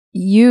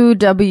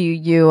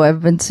UWU.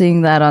 I've been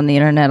seeing that on the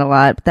internet a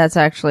lot, but that's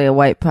actually a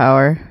white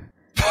power.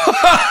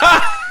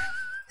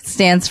 It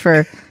stands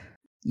for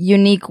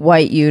Unique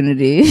White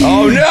Unity.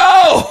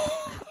 Oh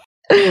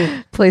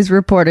no! Please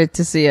report it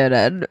to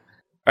CNN.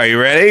 Are you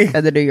ready?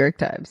 And the New York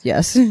Times,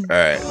 yes. All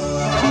right.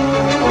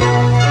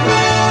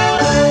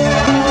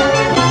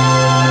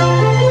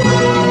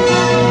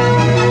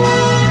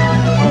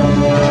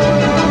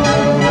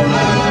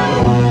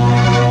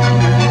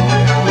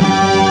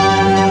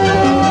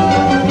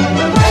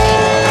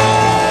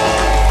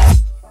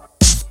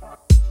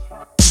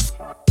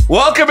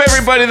 Welcome,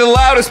 everybody, to the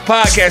Loudest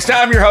Podcast.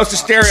 I'm your host,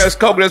 Asterios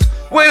Kokkinos.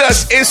 With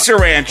us is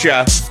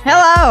Sarancha.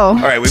 Hello. All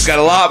right, we've got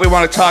a lot we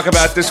want to talk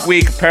about this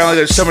week. Apparently,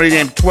 there's somebody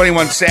named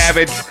 21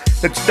 Savage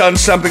that's done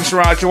something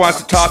Sarancha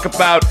wants to talk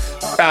about.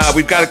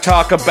 We've got to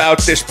talk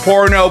about this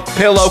porno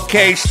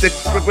pillowcase.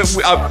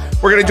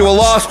 We're going to do a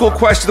law school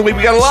question of the week.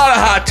 We got a lot of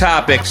hot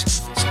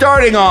topics.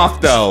 Starting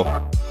off, though,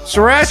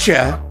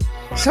 Sarancha,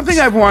 something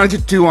I've wanted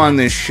to do on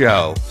this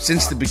show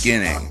since the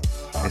beginning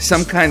is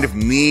some kind of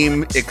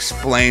meme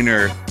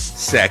explainer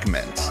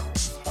segment,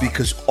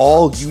 because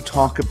all you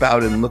talk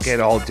about and look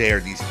at all day are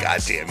these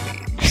goddamn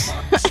memes.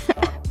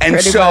 And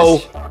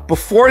so,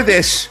 before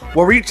this,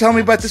 what were you telling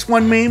me about this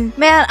one meme?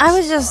 Man, I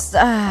was just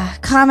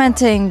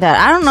commenting that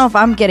I don't know if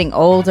I'm getting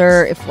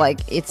older, if like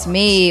it's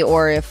me,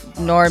 or if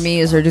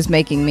normies are just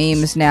making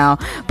memes now.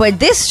 But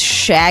this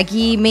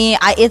Shaggy meme,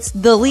 it's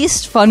the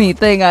least funny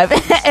thing I've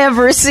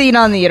ever seen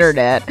on the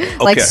internet.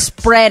 Like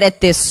spread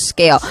at this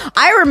scale.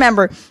 I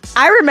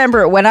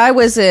remember when I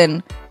was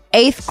in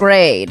 8th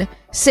grade,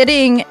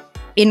 sitting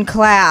in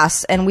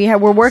class, and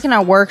we're working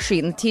on a worksheet,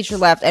 and the teacher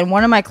left, and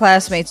one of my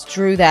classmates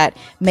drew that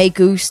 "Me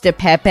gusta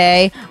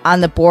Pepe" on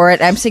the board.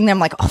 I'm sitting there, I'm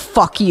like, oh,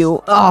 fuck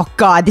you. Oh,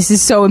 God, this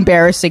is so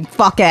embarrassing.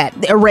 Fuck it.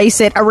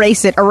 Erase it,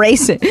 erase it,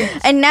 erase it.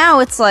 And now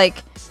it's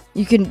like,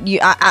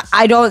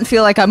 I don't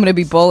feel like I'm going to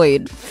be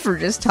bullied for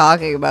just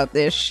talking about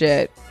this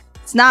shit.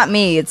 It's not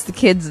me, it's the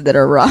kids that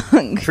are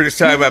wrong. For just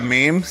talking about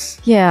memes?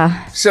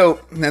 Yeah. So,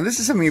 now this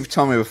is something you've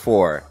told me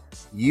before.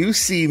 You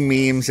see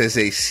memes as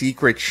a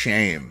secret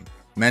shame,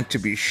 meant to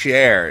be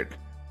shared,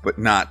 but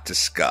not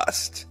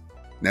discussed.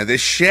 Now,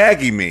 this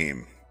Shaggy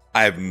meme,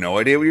 I have no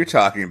idea what you're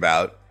talking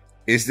about.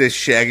 Is this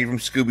Shaggy from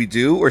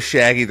Scooby-Doo or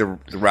Shaggy the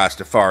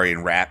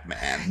Rastafarian rap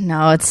man?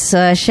 No, it's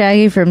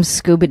Shaggy from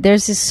Scooby.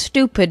 There's this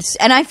stupid,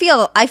 and I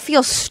feel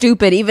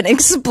stupid even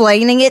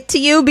explaining it to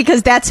you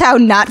because that's how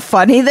not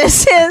funny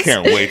this is. I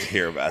can't wait to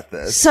hear about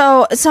this.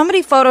 So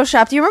somebody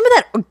photoshopped. Do you remember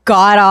that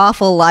god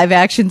awful live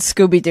action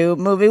Scooby-Doo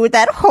movie with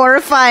that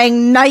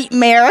horrifying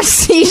nightmare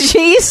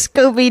CG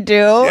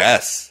Scooby-Doo?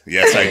 Yes,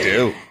 I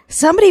do.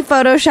 Somebody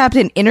photoshopped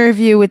an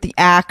interview with the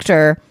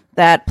actor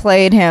that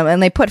played him,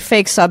 and they put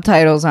fake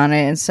subtitles on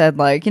it and said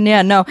like, I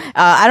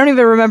don't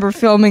even remember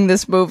filming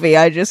this movie.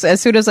 I just, as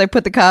soon as I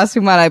put the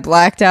costume on, I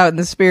blacked out and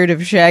the spirit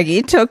of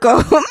Shaggy took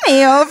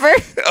me over.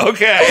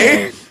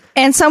 Okay.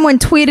 And someone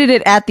tweeted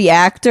it at the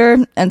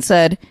actor and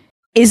said,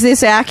 "Is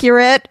this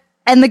accurate?"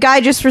 And the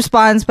guy just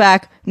responds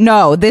back,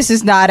 "No, this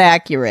is not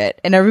accurate."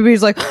 And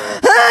everybody's like,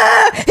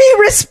 he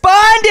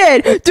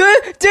responded!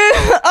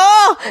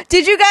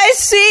 Did you guys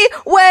see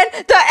when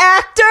the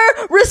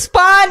actor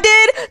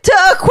responded to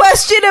a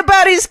question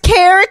about his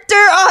character?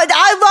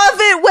 I love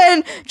it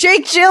when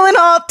Jake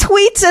Gyllenhaal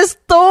tweets as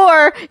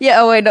Thor.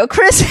 Yeah,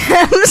 Chris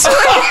Hemsworth.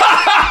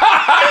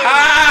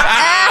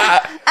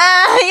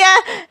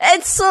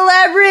 And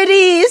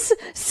celebrities.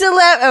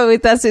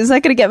 Is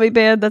that gonna get me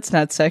banned? That's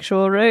not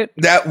sexual, right?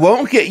 That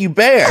won't get you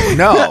banned,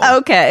 no.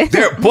 Okay.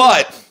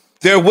 But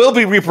there will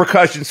be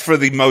repercussions for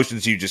the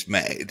motions you just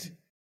made.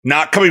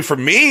 Not coming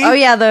from me. Oh,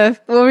 yeah,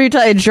 what were you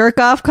talking?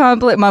 Jerk-off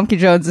compliment? Monkey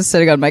Jones is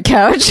sitting on my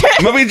couch.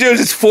 Monkey Jones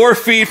is 4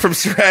 feet from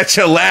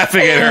Sarancha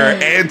laughing at her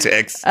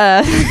antics.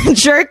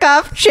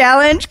 Jerk-off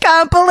challenge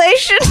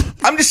compilation?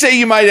 I'm just saying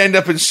you might end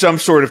up in some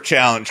sort of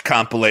challenge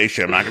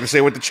compilation. I'm not going to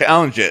say what the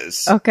challenge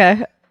is.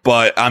 Okay.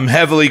 But I'm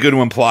heavily going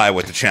to imply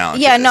what the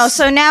challenge is. Yeah, no,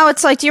 so now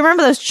it's like, do you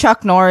remember those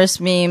Chuck Norris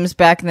memes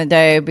back in the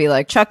day? It'd be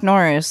like, Chuck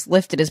Norris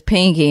lifted his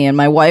pinky and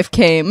my wife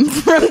came from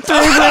 3 rooms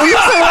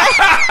away.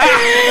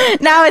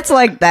 Now it's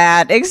like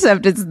that,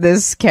 except it's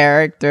this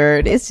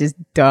character. It's just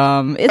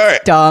dumb.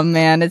 It's dumb,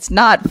 man. It's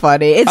not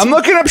funny. I'm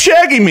looking up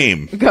Shaggy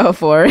meme. Go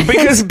for it.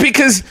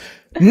 Because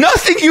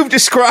nothing you've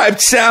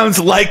described sounds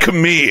like a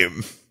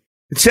meme.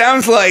 It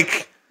sounds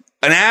like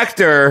an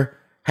actor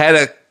had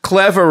a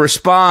clever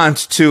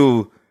response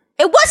to...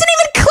 It wasn't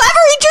even clever.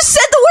 He just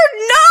said the word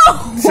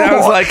no.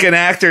 Sounds like an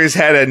actor's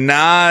had a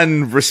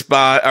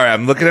non-response. All right,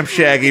 I'm looking up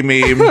Shaggy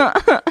meme.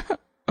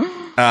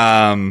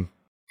 I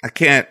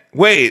can't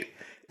wait.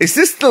 Is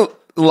this the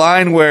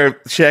line where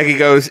Shaggy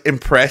goes,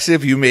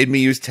 "Impressive, you made me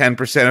use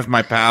 10% of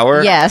my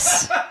power"?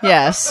 Yes.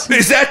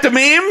 Is that the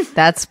meme?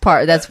 That's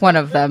one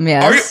of them.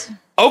 Yes. Are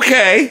you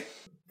okay?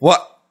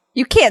 What?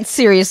 You can't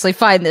seriously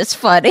find this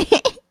funny.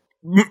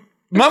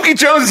 Monkey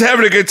Jones is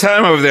having a good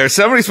time over there.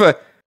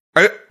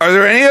 Are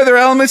there any other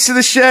elements to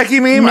the Shaggy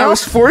meme? Nope. I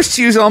was forced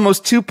to use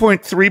almost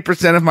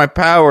 2.3% of my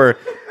power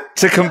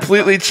to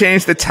completely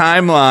change the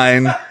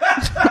timeline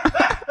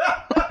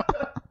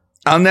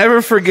I'll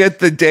never forget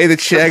the day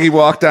that Shaggy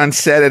walked on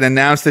set and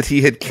announced that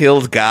he had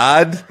killed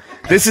God.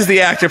 This is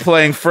the actor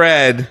playing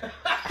Fred.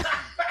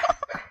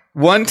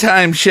 One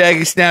time,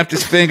 Shaggy snapped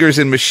his fingers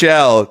and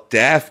Michelle,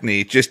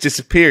 Daphne, just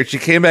disappeared. She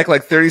came back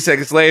like 30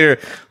 seconds later,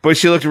 but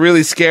she looked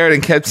really scared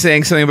and kept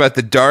saying something about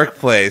the dark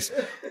place.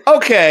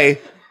 Okay,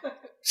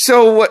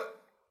 so what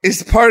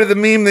is part of the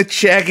meme that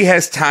Shaggy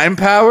has time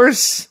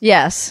powers?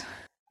 Yes,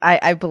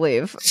 I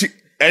believe.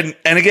 And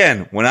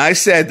again, when I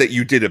said that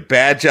you did a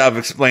bad job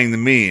explaining the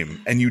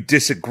meme and you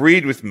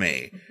disagreed with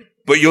me,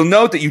 but you'll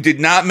note that you did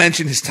not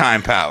mention his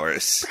time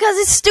powers. Because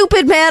it's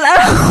stupid, man. I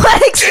don't know how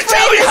to explain. Just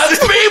tell me how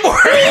this meme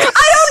works.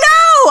 I don't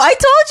know. I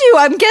told you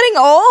I'm getting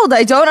old.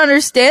 I don't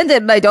understand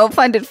it and I don't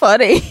find it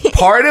funny.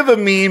 Part of a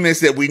meme is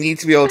that we need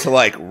to be able to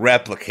like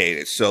replicate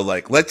it. So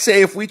like, let's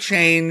say if we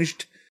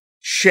changed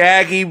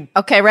Shaggy.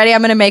 Okay, ready?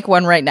 I'm going to make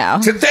one right now.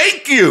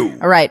 Thank you.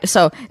 All right.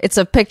 So it's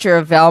a picture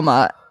of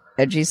Velma.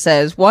 And she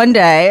says, one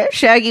day,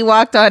 Shaggy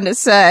walked onto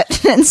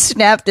set and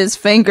snapped his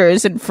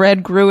fingers, and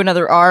Fred grew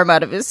another arm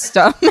out of his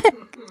stomach.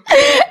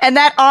 And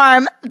that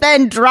arm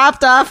then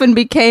dropped off and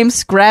became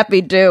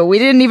Scrappy-Doo. We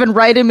didn't even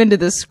write him into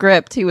the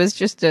script. He was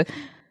just a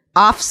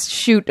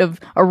offshoot of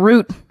a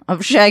root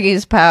of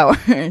Shaggy's power.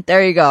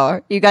 There you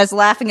go. You guys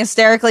laughing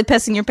hysterically,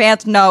 pissing your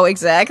pants? No,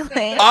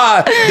 exactly.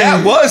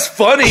 That was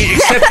funny,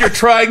 except you're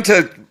trying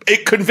to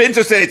convince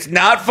us that it's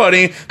not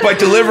funny by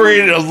delivering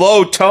it in a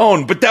low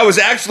tone, but that was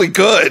actually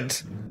good.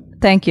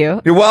 Thank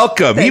you. You're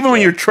welcome. Thank Even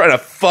when you. you're trying to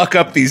fuck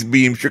up these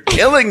memes, you're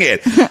killing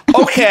it.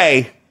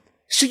 Okay,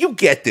 so you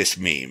get this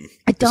meme.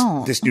 I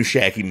don't. This new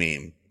Shaggy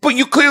meme. But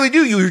you clearly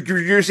do. You're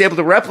just able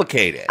to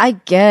replicate it. I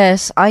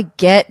guess. I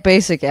get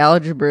basic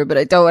algebra, but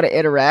I don't want to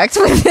interact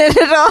with it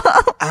at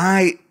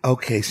all.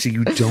 Okay, so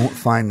you don't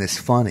find this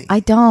funny.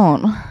 I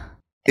don't.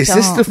 Is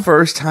this the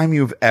first time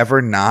you've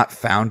ever not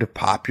found a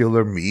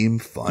popular meme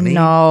funny?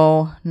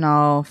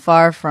 No,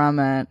 far from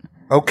it.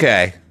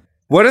 Okay.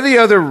 What are the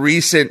other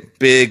recent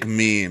big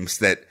memes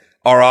that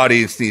our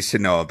audience needs to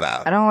know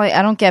about?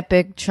 I don't get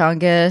Big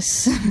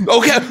Chungus.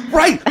 Okay,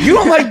 right. You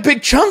don't like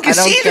Big Chungus I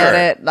don't either. get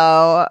it.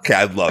 No. Okay,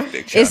 I love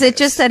Big Chungus. Is it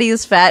just that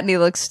he's fat and he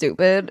looks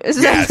stupid?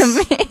 Is Yes. that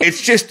the meme?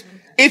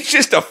 It's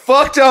just a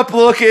fucked up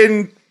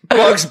looking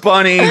Bugs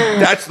Bunny.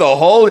 That's the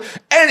whole.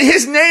 And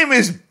his name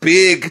is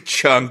Big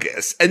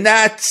Chungus, and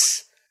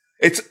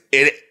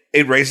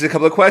it raises a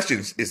couple of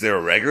questions. Is there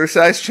a regular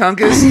size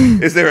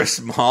Chungus? Is there a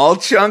small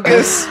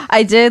Chungus?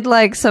 I did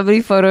like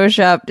somebody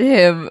photoshopped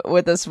him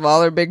with a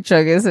smaller Big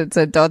Chungus and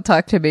said, "Don't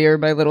talk to me or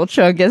my little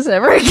Chungus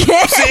ever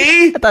again."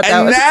 See? I thought that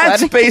And was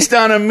that's funny. based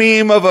on a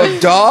meme of a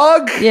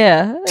dog?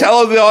 Yeah.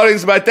 Tell the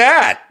audience about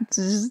that. It's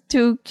just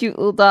two cute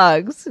little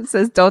dogs. It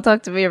says, "Don't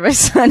talk to me or my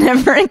son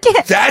ever again."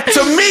 That's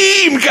a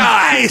meme,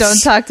 guys!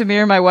 Don't talk to me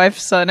or my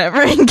wife's son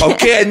ever again.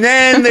 Okay, and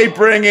then they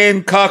bring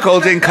in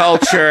cuckolding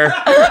culture,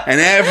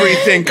 and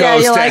everything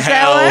goes you to like that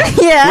hell. one?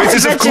 Yeah, which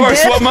is, I of bet you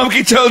course, did. what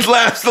Monkey Toad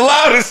laughs the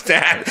loudest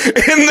at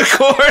in the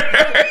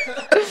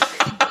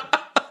corner.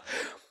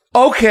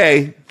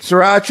 Okay,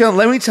 Sriracha,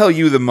 let me tell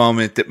you the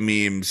moment that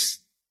memes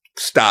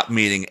stop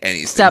meaning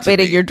anything. Stop to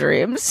eating me. your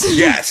dreams.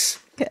 Yes.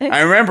 Okay.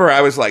 I remember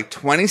I was like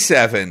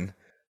 27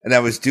 and I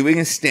was doing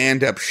a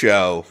stand-up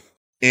show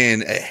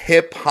in a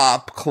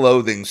hip-hop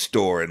clothing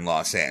store in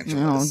Los Oh,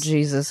 Angeles.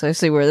 Jesus. I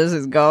see where this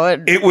is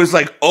going. It was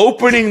like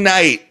opening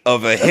night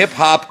of a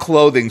hip-hop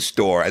clothing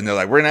store, and they're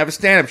like, we're going to have a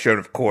stand-up show, and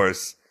of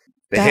course,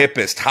 the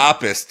hippest,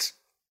 hoppest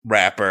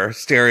rapper,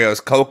 Stereo's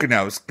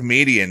Coconuts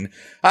comedian,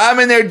 I'm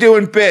in there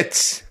doing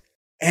bits.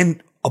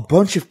 And a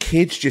bunch of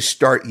kids just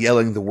start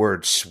yelling the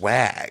word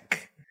swag.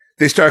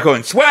 They start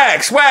going,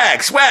 swag,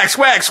 swag, swag,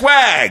 swag,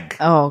 swag.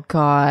 Oh,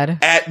 God.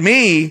 At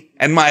me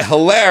and my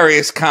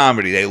hilarious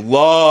comedy. They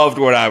loved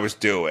what I was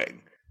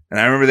doing. And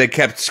I remember they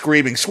kept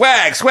screaming,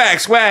 swag, swag,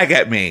 swag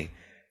at me.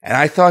 And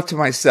I thought to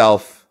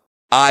myself,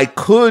 I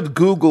could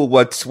Google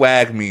what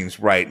swag means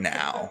right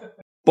now,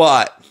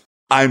 but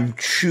I'm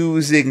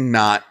choosing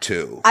not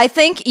to. I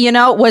think,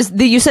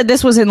 you said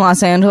this was in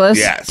Los Angeles?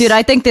 Yes. Dude,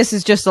 I think this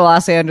is just a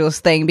Los Angeles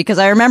thing because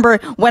I remember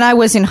when I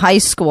was in high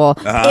school,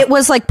 it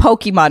was like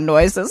Pokemon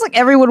noises. Like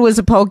everyone was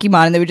a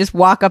Pokemon and they would just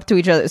walk up to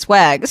each other,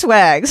 swag,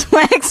 swag,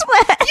 swag,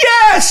 swag.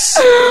 Yes!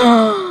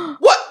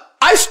 What?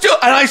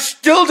 I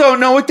still don't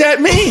know what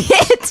that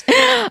means.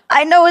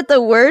 I know what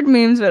the word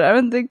means, but I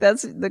don't think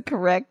that's the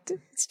correct.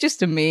 It's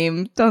just a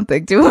meme. Don't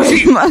think too much.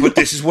 See, but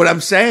this is what I'm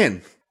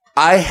saying.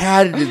 I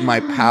had it in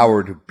my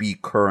power to be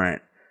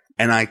current,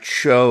 and I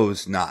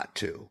chose not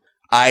to.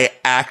 I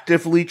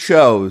actively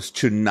chose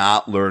to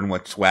not learn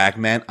what swag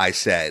meant. I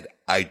said,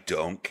 I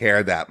don't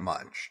care that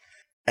much.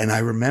 And I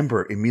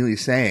remember Emilia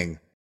saying,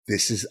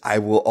 I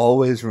will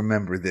always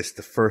remember this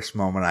the first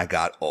moment I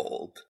got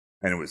old.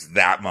 And it was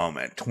that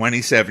moment,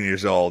 27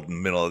 years old, in the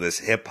middle of this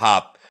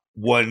hip-hop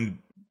one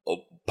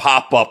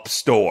pop-up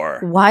store.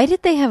 Why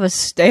did they have a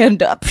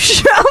stand-up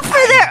show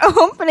for their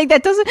opening?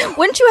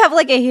 Wouldn't you have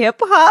like a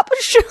hip-hop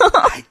show?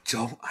 I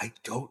don't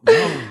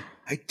know.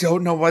 I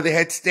don't know why they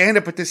had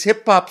stand-up at this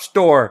hip-hop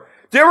store.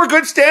 There were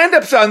good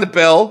stand-ups on the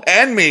bill,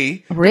 and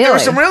me. Really? There were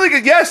some really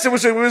good. Yes, it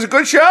was a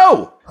good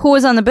show. Who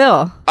was on the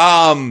bill?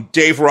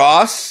 Dave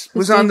Ross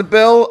was on the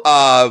bill,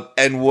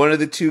 and one of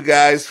the two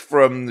guys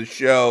from the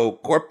show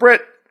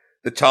Corporate,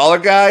 the taller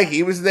guy,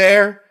 he was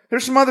there.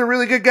 There's some other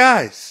really good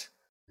guys.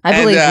 I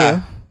believe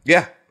you.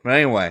 Yeah. But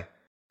anyway,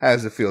 how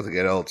does it feel to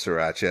get old,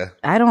 Sriracha?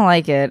 I don't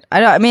like it.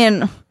 I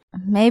mean,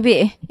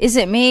 maybe. Is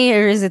it me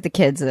or is it the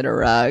kids that are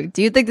wrong?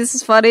 Do you think this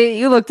is funny?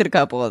 You looked at a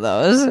couple of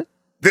those.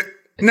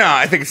 No,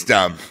 I think it's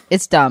dumb.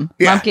 It's dumb.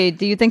 Yeah. Monkey,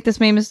 do you think this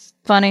meme is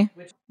funny?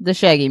 The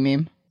Shaggy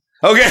meme.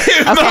 Okay,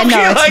 Okay,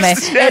 no,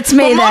 it's me. It's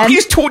me then.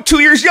 Monkey's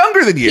 2 years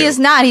younger than you. He is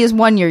not. He is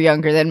 1 year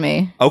younger than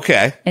me.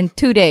 Okay. In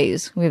 2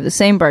 days. We have the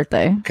same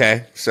birthday.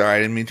 Okay. Sorry, I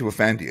didn't mean to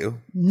offend you.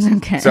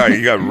 Okay. Sorry,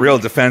 you got real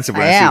defensive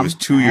when I said he was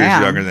 2 years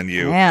younger than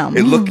you. I am.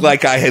 It looked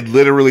like I had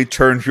literally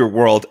turned your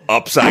world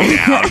upside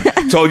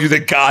down, told you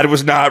that God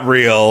was not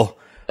real.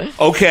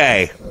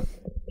 Okay.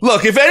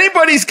 Look, if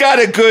anybody's got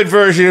a good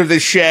version of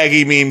this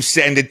Shaggy meme,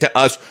 send it to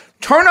us.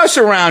 Turn us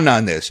around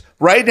on this.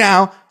 Right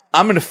now,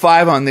 I'm at a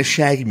 5 on this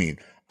Shaggy meme.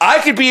 I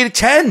could be at a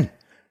 10.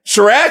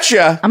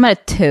 Sriracha. I'm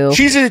at a 2.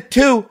 She's at a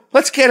 2.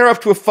 Let's get her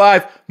up to a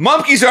 5.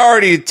 Monkey's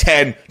already at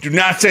 10. Do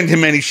not send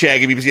him any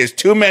Shaggy because he has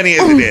too many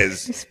as it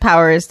is. His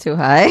power is too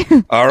high.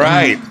 All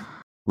right.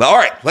 All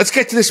right. Let's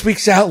get to this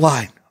week's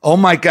outline. Oh,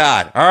 my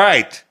God. All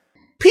right.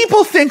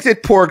 People think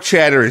that Pork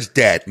Chatter is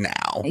dead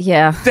now.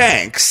 Yeah.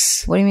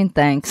 Thanks. What do you mean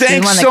thanks?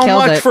 Thanks so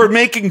much for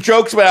making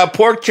jokes about how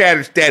Pork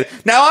Chatter's dead.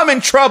 Now I'm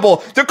in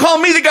trouble. They're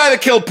calling me the guy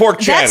that killed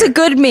Pork Chatter. That's a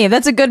good meme.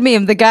 That's a good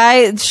meme. The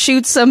guy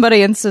shoots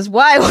somebody and says,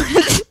 why would...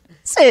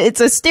 It's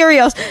a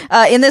stereo.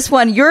 In this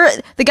one, you're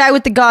the guy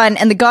with the gun,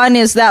 and the gun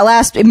is that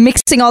last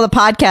mixing all the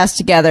podcasts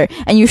together,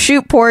 and you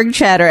shoot Pork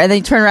Chatter, and then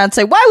you turn around and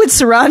say, why would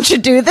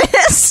Sriracha do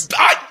this?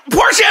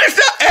 Pork Chatter's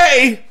not...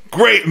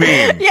 Great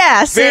meme.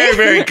 Yeah, see? Very,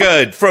 very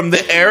good. From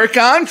the Eric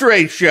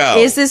Andre show.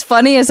 Is this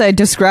funny as I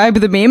describe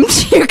the meme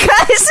to you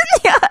guys in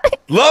the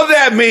audience? Love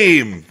that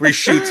meme where he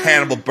shoots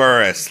Hannibal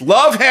Buress.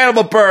 Love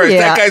Hannibal Buress. Yeah.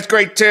 That guy's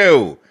great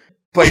too.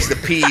 Plays the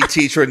PE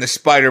teacher in the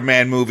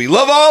Spider-Man movie.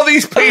 Love all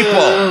these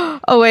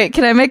people. Oh, wait.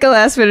 Can I make a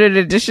last minute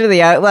addition to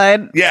the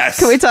outline? Yes.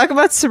 Can we talk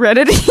about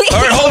Serenity?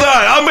 All right, hold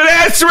on. I'm going to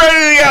add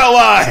Serenity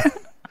outline.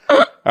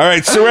 All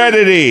right,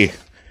 Serenity.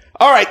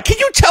 All right, can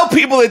you tell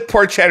people that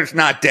Pork Chatter's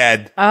not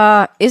dead?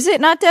 Is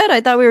it not dead?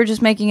 I thought we were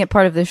just making it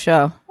part of the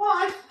show.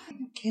 What?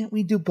 Can't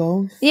we do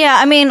both? Yeah,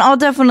 I mean, I'll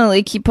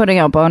definitely keep putting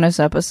out bonus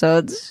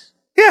episodes.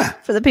 Yeah.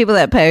 For the people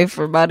that pay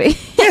for money.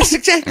 Yes,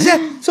 exactly.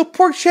 So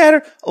Pork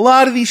Chatter, a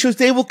lot of these shows,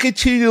 they will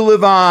continue to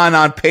live on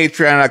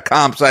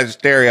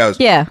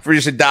Patreon.com/stereos. Yeah. For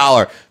just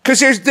 $1. Because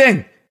here's the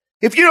thing.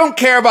 If you don't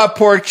care about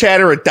Pork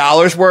Chatter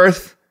 $1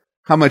 worth,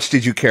 how much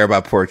did you care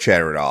about Pork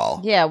Chatter at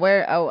all? Yeah,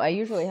 where? Oh, I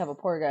usually have a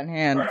pork on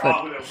hand, but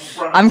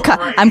I'm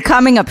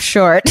coming up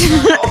short.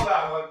 Hold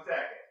on 1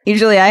 second.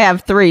 Usually I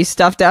have 3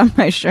 stuffed down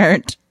my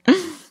shirt. All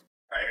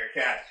right,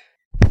 here, catch.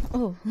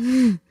 Oh.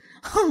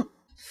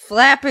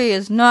 Flappy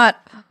is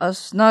not a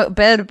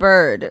bed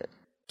bird.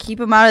 Keep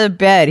him out of the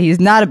bed. He's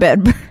not a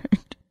bed bird.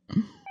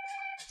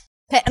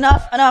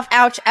 Enough.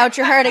 Ouch,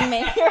 you're hurting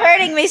me. You're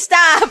hurting me.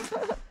 Stop.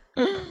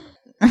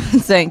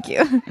 Thank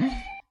you.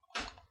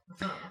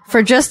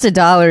 For just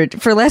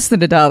 $1, for less than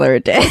 $1 a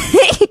day,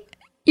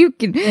 you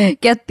can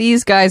get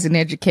these guys an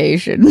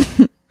education.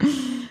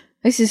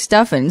 This is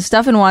Stuffin.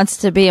 Stuffin wants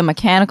to be a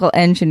mechanical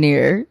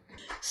engineer.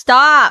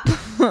 Stop!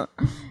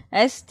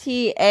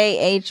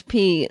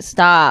 STAHP.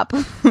 Stop.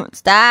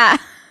 Stop.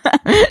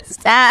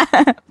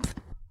 Stop.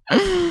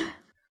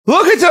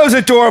 Look at those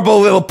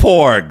adorable little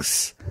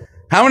porgs.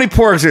 How many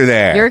porgs are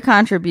there? Your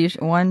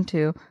contribution. 1,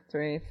 2,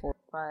 3, 4,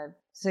 5,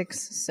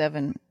 6,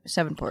 7.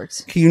 7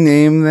 porgs. Can you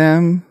name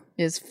them?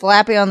 Is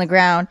Flappy on the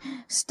ground,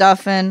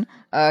 Stuffin,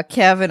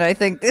 Kevin, I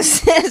think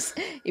this is,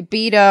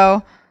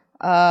 Beto,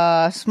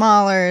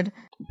 Smollard,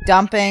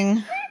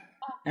 Dumping,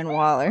 and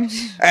Wallard.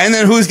 And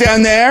then who's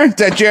down there? Is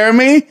that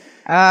Jeremy?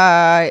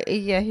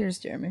 Yeah, here's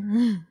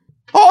Jeremy.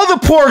 All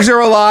the porgs are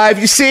alive,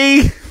 you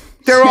see?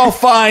 They're all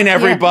fine,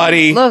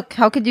 everybody. Yeah. Look,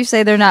 how could you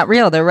say they're not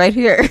real? They're right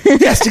here.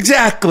 Yes,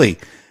 exactly.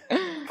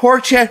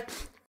 Pork Chatter.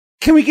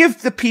 Can we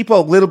give the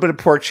people a little bit of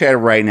Pork Chatter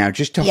right now,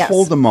 just to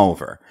hold them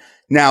over?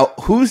 Now,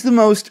 who's the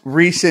most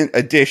recent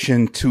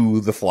addition to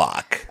the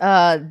flock?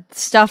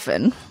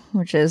 Stuffin,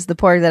 which is the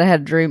porg that I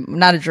had a dream,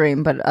 not a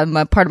dream, but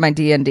a part of my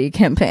D&D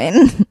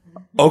campaign.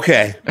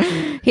 Okay.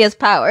 He has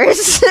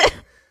powers.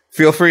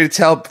 Feel free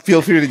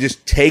to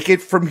just take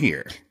it from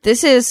here.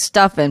 This is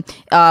Stuffin.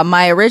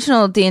 My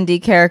original D&D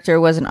character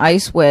was an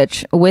ice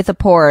witch with a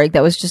porg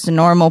that was just a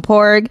normal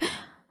porg.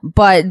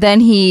 But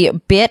then he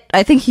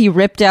I think he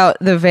ripped out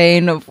the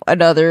vein of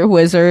another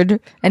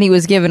wizard, and he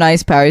was given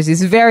ice powers.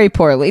 He's very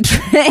poorly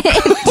trained.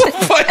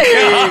 Oh my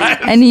God.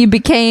 And he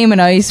became an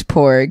ice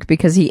porg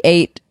because he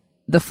ate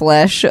the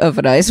flesh of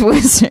an ice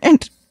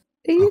wizard.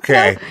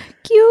 Okay. How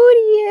cute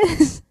he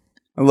is.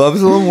 I love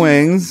his little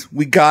wings.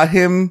 We got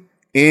him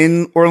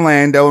in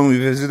Orlando when we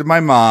visited my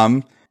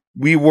mom.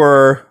 We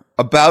were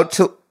about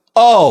to...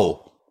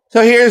 Oh!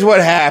 So here's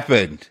what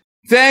happened.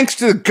 Thanks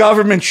to the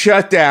government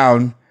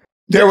shutdown...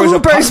 there was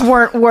Ubers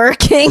weren't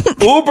working.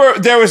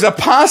 There was a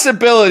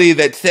possibility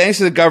that thanks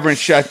to the government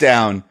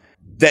shutdown,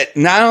 that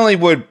not only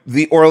would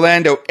the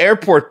Orlando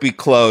airport be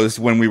closed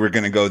when we were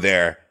going to go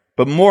there,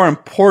 but more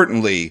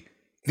importantly,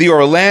 the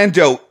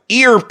Orlando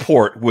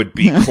airport would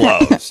be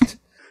closed.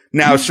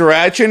 Now,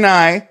 Sriracha and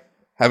I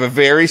have a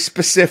very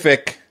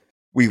specific,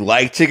 we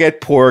like to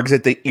get porgs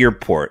at the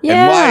airport.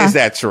 Yeah. And why is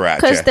that, Sriracha?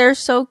 Because they're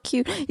so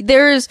cute.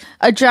 There is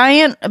a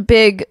giant,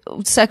 big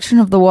section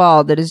of the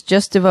wall that is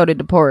just devoted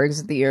to porgs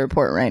at the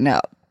airport right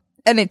now.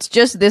 And it's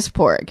just this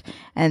porg.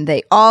 And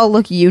they all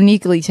look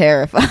uniquely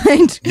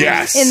terrified.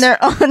 Yes. In their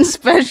own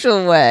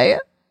special way.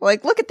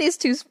 Like, look at these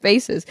two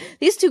faces.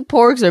 These two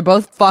porgs are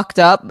both fucked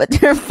up, but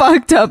they're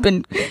fucked up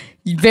in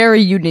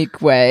very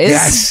unique ways.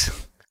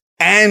 Yes.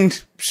 And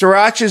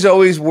Sriracha's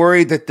always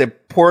worried that the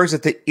porgs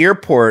at the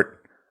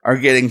airport are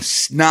getting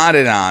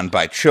snotted on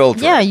by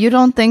children. Yeah, you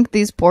don't think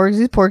these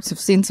porgs have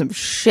seen some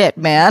shit,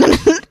 man.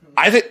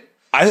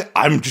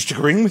 I'm just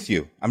agreeing with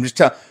you. I'm just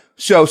telling.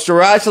 So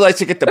Sriracha likes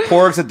to get the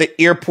porgs at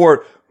the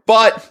airport,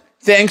 but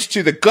thanks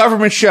to the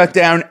government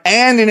shutdown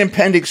and an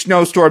impending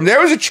snowstorm, there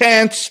was a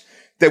chance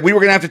that we were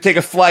going to have to take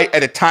a flight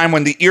at a time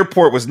when the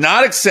airport was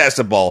not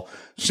accessible.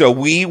 So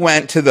we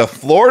went to the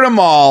Florida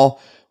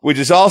Mall, which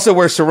is also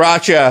where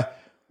Sriracha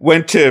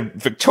went to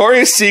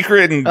Victoria's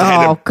Secret. And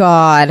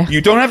God.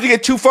 You don't have to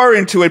get too far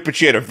into it, but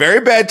she had a very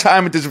bad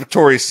time at this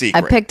Victoria's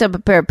Secret. I picked up a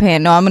pair of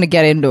pants. No, I'm going to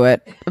get into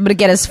it. I'm going to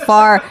get as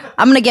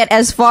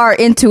far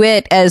into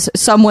it as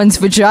someone's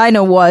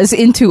vagina was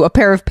into a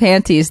pair of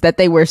panties that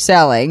they were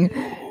selling.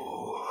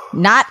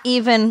 Not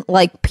even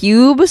like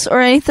pubes or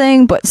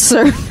anything, but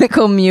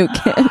cervical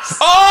mucus.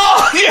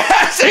 Oh,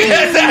 yes,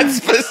 that's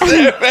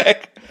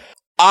specific.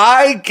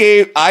 I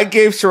gave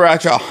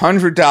Sriracha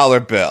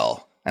 $100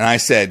 bill, and I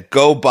said,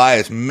 go buy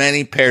as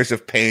many pairs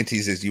of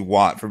panties as you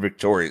want for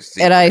Victoria's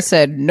Secret. And I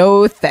said,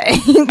 no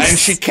thanks. And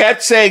she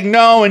kept saying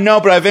no and no,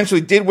 but I eventually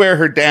did wear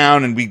her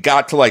down, and we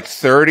got to like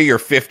 $30 or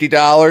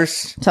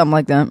 $50. Something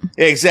like that.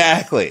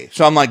 Exactly.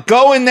 So I'm like,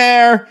 go in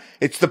there.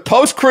 It's the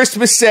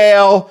post-Christmas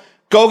sale.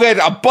 Go get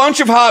a bunch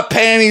of hot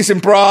panties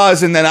and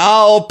bras, and then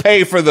I'll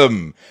pay for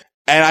them.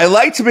 And I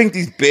like to make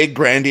these big,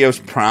 grandiose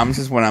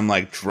promises when I'm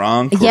like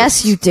drunk.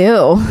 Yes, you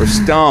do. Or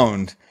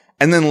stoned.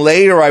 And then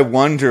later I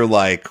wonder,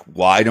 like,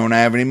 why don't I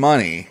have any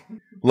money?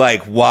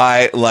 Like,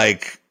 why?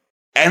 Like,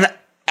 and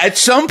at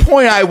some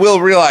point I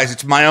will realize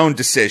it's my own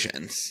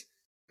decisions.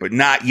 But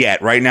not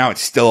yet. Right now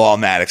it's still all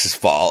Maddox's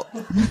fault.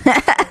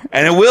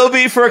 And it will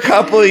be for a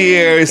couple of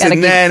years,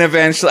 and then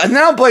eventually, and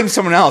then I'll blame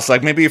someone else.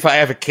 Like maybe if I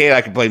have a kid,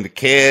 I can blame the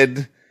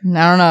kid.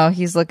 I don't know.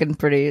 He's looking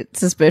pretty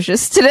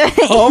suspicious today.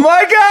 Oh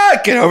my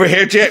God! Get over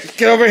here,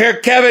 Get over here,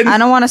 Kevin. I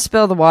don't want to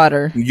spill the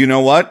water. You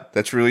know what?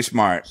 That's really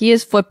smart. He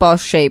is football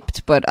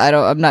shaped, but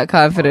I'm not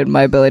confident in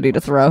my ability to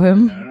throw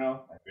him.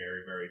 No.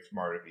 Very, very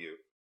smart of you.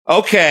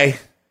 Okay,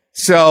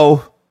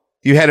 so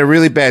you had a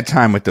really bad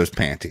time with those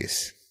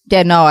panties.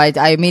 Yeah, no,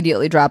 I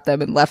immediately dropped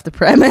them and left the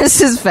premise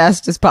as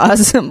fast as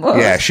possible.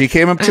 Yeah, she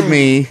came up to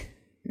me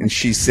and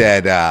she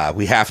said,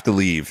 we have to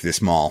leave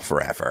this mall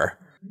forever.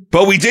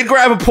 But we did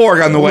grab a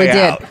porg on the way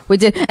out. We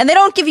did. And they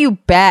don't give you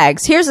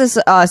bags. Here's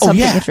something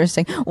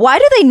interesting. Why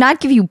do they not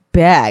give you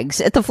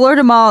bags? At the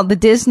Florida Mall, the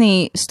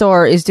Disney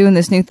store is doing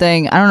this new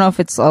thing. I don't know if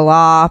it's a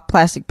law,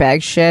 plastic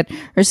bag shit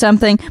or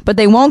something, but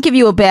they won't give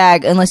you a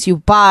bag unless you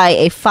buy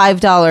a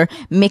 $5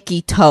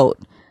 Mickey tote.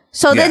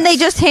 So then they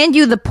just hand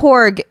you the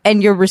porg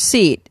and your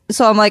receipt.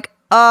 So I'm like,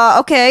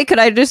 okay, could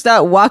I just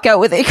walk out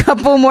with a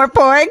couple more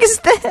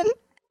porgs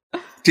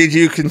then? Did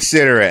you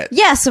consider it?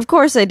 Yes, of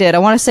course I did. I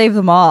want to save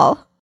them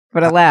all.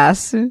 But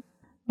alas,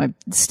 my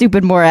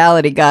stupid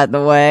morality got in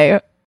the way.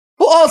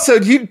 Well, also,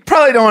 you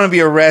probably don't want to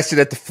be arrested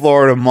at the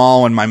Florida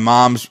Mall when my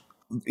mom's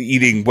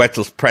eating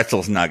Wetzel's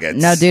Pretzels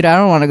nuggets. No, dude, I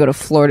don't want to go to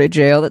Florida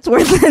jail. That's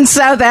worse than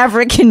South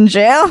African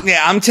jail.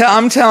 Yeah, I'm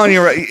telling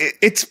you,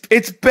 it's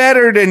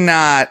better to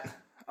not.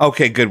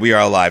 Okay, good. We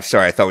are alive.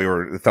 Sorry, I thought we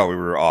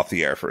were off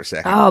the air for a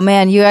second. Oh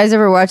man, you guys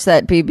ever watch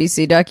that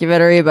BBC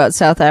documentary about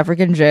South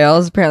African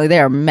jails? Apparently, they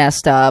are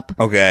messed up.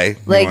 Okay,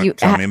 like you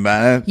tell me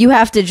about it. You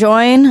have to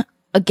join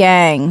a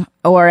gang,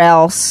 or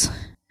else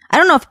I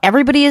don't know if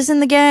everybody is in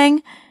the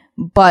gang,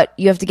 but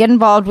you have to get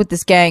involved with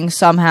this gang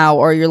somehow,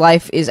 or your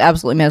life is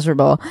absolutely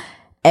miserable.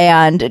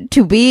 And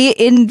to be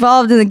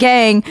involved in the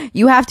gang,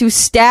 you have to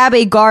stab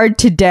a guard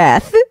to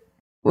death,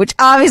 which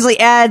obviously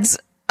adds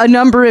a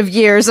number of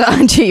years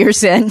onto your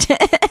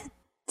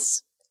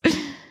sentence.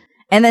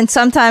 And then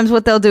sometimes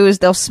what they'll do is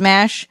they'll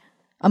smash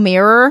a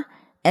mirror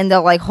and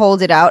they'll like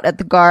hold it out at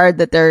the guard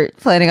that they're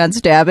planning on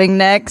stabbing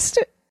next.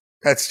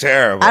 That's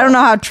terrible. I don't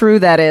know how true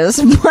that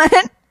is,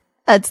 but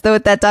that's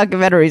what that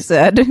documentary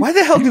said. Why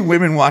the hell do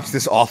women watch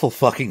this awful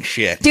fucking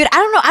shit? Dude, I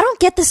don't know. I don't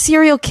get the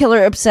serial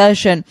killer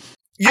obsession.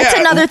 Yeah, that's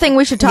another thing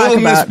we should talk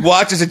about.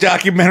 Watches a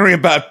documentary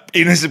about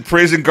innocent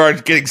prison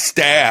guards getting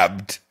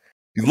stabbed.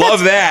 You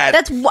love that.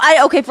 That's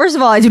why. Okay, first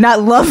of all, I do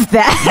not love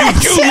that.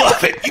 You do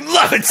love it. You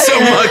love it so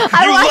much.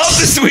 You love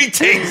the sweet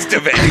taste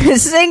of it. A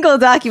single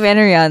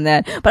documentary on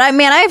that. But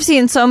I've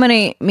seen so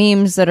many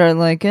memes that are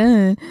like,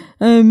 look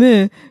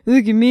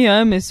at me,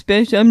 I'm a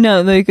special. I'm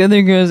not like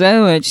other girls. I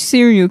watch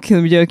serial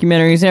killer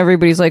documentaries. And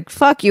everybody's like,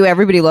 fuck you.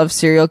 Everybody loves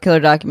serial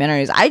killer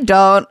documentaries. I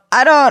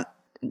don't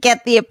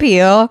get the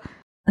appeal.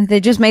 Like,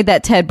 they just made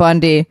that Ted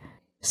Bundy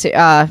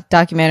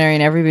documentary,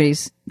 and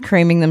everybody's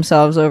creaming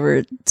themselves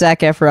over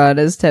Zac Efron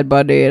as Ted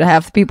Bundy, and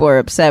half the people are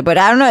upset. But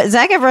I don't know,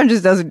 Zac Efron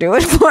just doesn't do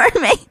it for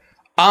me.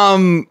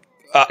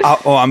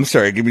 I'm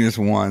sorry. Give me just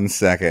 1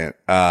 second.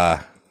 All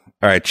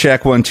right,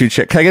 check 1 2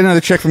 check. Can I get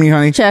another check from you,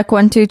 honey? Check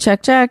 1 2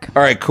 check.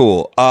 All right,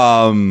 cool.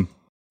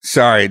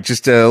 Sorry,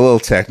 just a little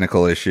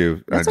technical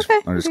issue. That's I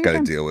okay. just got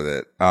to deal with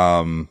it.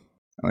 Let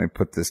me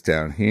put this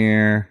down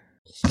here.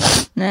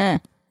 Nah.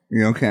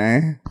 You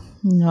okay?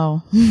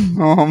 No.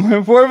 Oh,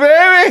 my poor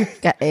baby.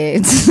 Got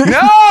AIDS.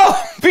 No!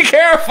 Be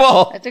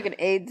careful. I took an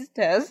AIDS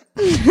test.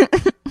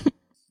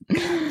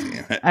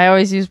 I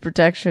always use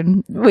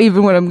protection,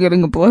 even when I'm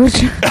getting a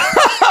blowjob.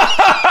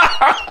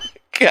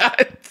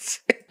 God.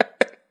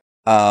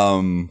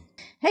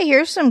 Hey,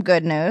 here's some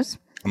good news.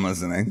 I'm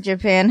listening.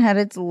 Japan had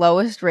its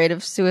lowest rate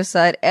of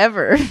suicide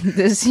ever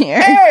this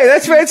year. Hey,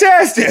 that's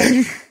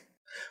fantastic.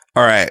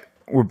 All right,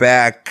 we're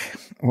back.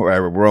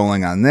 We're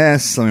rolling on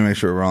this. Let me make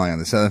sure we're rolling on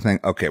this other thing.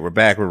 Okay, we're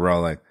back. We're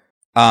rolling.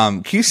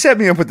 Can you set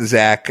me up with the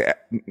Zac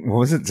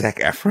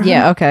Efron?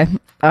 Yeah, okay.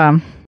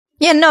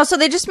 Yeah, no, so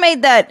they just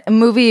made that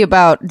movie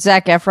about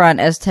Zac Efron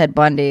as Ted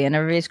Bundy, and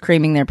everybody's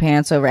creaming their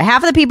pants over it.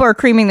 Half of the people are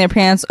creaming their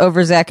pants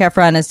over Zac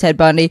Efron as Ted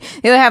Bundy.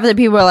 The other half of the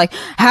people are like,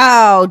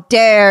 how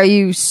dare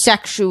you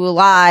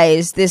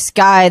sexualize this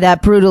guy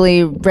that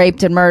brutally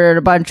raped and murdered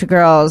a bunch of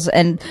girls.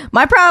 And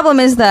my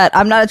problem is that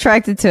I'm not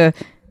attracted to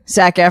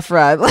Zac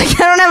Efron. Like,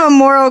 I don't have a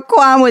moral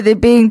qualm with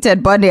it being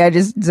Ted Bundy.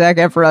 Zac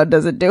Efron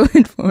doesn't do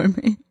it for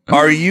me.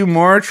 Are you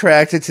more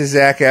attracted to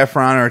Zac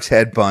Efron or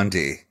Ted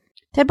Bundy?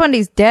 Ted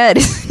Bundy's dead,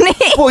 isn't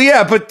he? Well,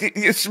 yeah, but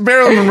it's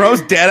Marilyn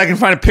Monroe's dead. I can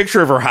find a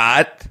picture of her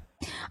hot.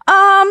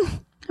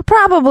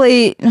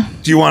 Probably.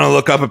 Do you want to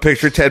look up a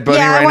picture of Ted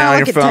Bundy right now on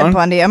your phone? Ted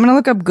Bundy. I'm going to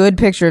look up good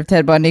picture of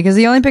Ted Bundy because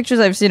the only pictures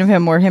I've seen of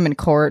him were him in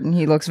court, and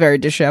he looks very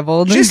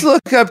disheveled. Just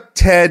look up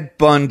Ted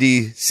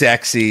Bundy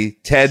sexy,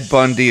 Ted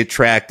Bundy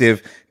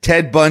attractive,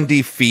 Ted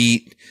Bundy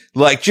feet.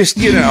 Like, just,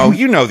 you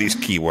know these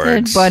keywords.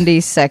 Ted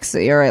Bundy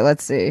sexy. All right,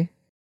 let's see.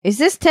 Is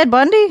this Ted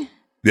Bundy?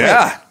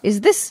 Yeah. Wait,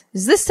 is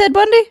this Ted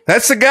Bundy?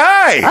 That's the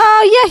guy.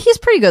 Yeah, he's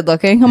pretty good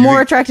looking. I'm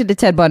more attracted to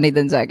Ted Bundy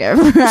than Zac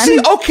Efron. See,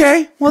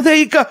 okay. Well, there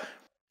you go.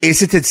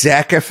 Is it that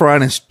Zac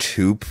Efron is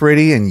too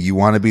pretty and you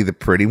want to be the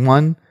pretty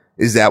one?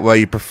 Is that why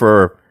you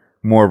prefer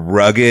more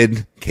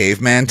rugged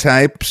caveman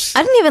types?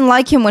 I didn't even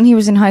like him when he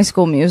was in High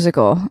School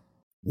Musical.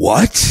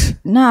 What?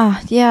 No.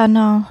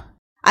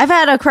 I've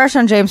had a crush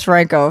on James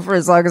Franco for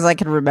as long as I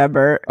can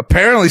remember.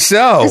 Apparently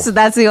so. So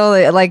that's the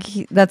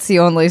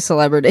only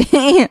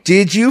celebrity.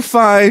 Did you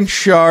find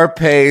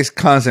Sharpay's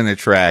cousin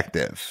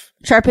attractive?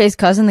 Sharpay's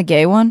cousin, the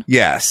gay one?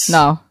 Yes.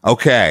 No.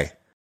 Okay.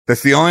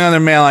 That's the only other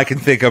male I can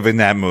think of in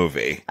that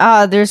movie.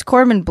 There's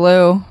Corbin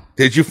Bleu.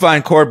 Did you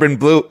find Corbin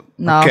Bleu?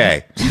 No.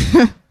 Okay.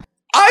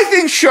 I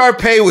think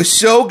Sharpay was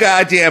so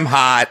goddamn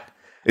hot,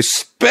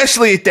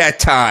 especially at that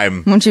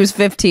time. When she was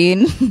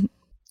 15.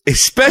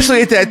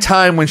 Especially at that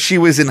time when she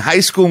was in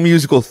High School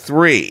Musical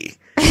 3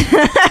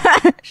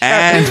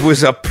 and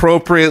was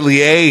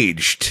appropriately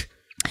aged.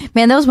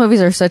 Man, those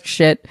movies are such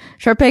shit.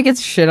 Sharpay gets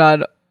shit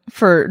on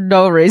for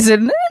no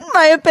reason, in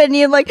my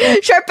opinion. Like,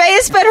 Sharpay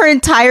has spent her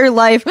entire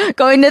life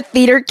going to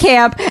theater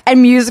camp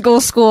and musical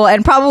school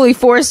and probably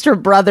forced her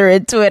brother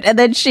into it, and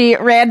then she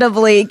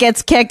randomly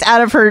gets kicked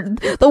out of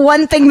the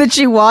one thing that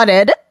she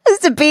wanted is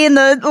to be in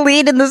the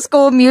lead in the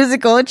school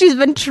musical, and she's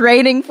been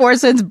training for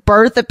since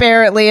birth,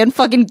 apparently, and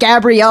fucking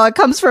Gabriella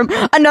comes from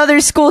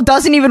another school,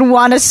 doesn't even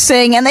want to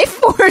sing, and they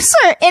force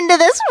her into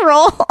this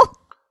role.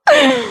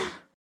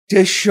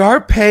 Does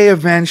Sharpay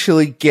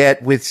eventually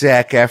get with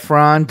Zac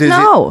Efron?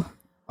 No.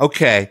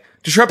 Okay.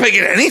 Does Sharpay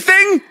get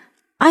anything?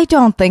 I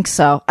don't think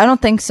so. I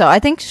think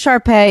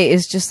Sharpay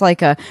is just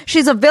like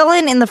she's a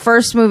villain in the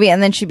first movie,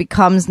 and then she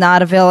becomes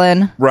not a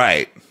villain.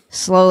 Right.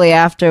 Slowly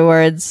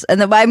afterwards. And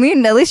then,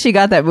 at least she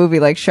got that movie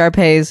like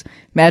Sharpay's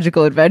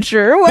Magical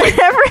Adventure or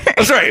whatever.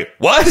 I'm sorry,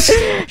 what?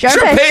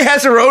 Sharpay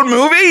has her own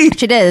movie?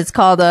 She did. It's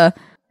called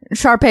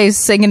Sharpay's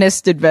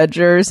Singingest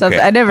Adventure or something.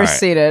 Okay. I never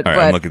seen it. All right,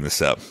 but I'm looking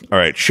this up. All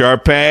right,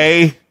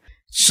 Sharpay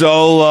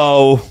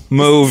solo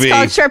movie.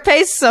 It's called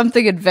Sharpay's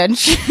Something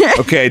Adventure.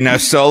 Okay, now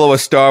Solo, a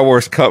Star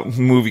Wars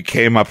movie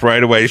came up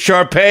right away.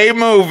 Sharpay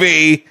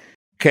movie.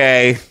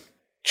 Okay.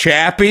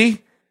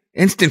 Chappie.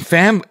 Instant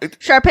Fam.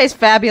 Sharpay's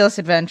Fabulous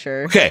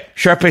Adventure. Okay,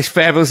 Sharpay's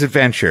Fabulous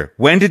Adventure.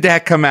 When did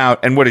that come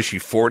out? And what is she,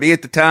 40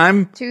 at the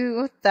time?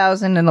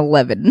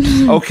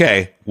 2011.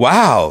 Okay,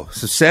 wow.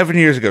 So 7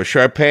 years ago,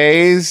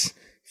 Sharpay's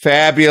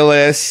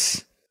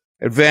Fabulous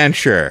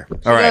Adventure.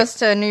 She goes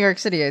to New York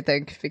City, I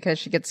think, because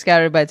she gets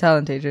scouted by a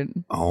talent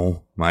agent.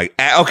 Oh my.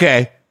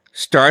 Okay.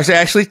 Stars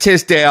Ashley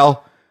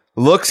Tisdale,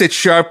 looks at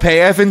Sharpay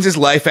Evans'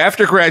 life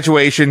after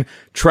graduation,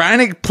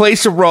 trying to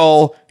place a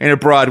role in a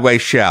Broadway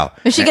show.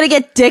 Is she going to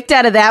get dicked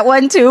out of that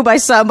one, too, by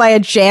a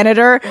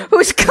janitor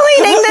who's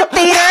cleaning the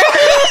theater?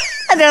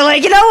 And they're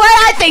like, you know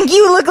what? I think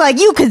you look like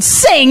you could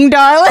sing,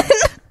 darling.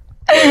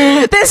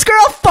 This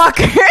girl, fuck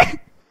her.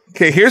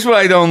 Okay, here's what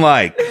I don't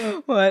like.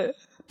 What?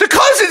 The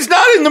cousin's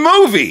not in the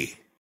movie.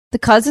 The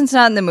cousin's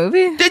not in the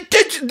movie?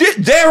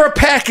 They're a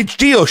package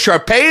deal.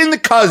 Sharpay and the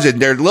cousin,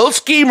 they're little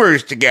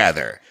schemers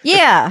together.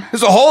 Yeah.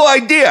 There's a whole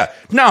idea.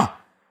 No,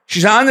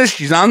 she's on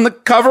the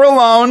cover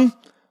alone.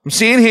 I'm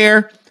seeing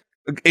here.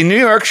 In New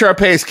York,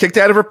 Sharpay is kicked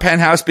out of her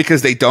penthouse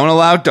because they don't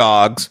allow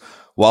dogs.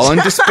 While in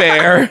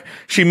despair,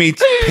 she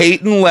meets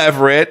Peyton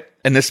Leverett,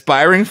 an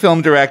aspiring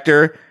film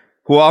director,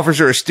 who offers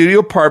her a studio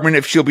apartment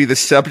if she'll be the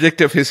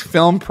subject of his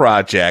film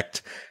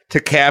project to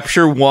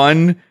capture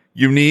one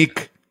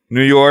unique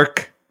New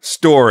York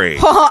story.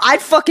 Oh,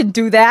 I'd fucking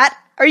do that.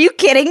 Are you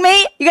kidding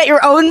me? You got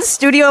your own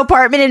studio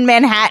apartment in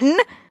Manhattan?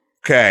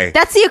 Okay.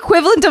 That's the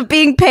equivalent of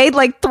being paid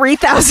like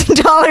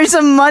 $3,000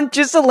 a month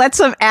just to let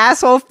some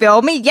asshole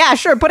film me? Yeah,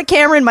 sure. Put a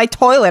camera in my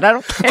toilet. I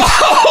don't care.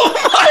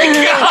 Oh my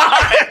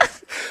God.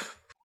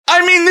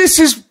 I mean,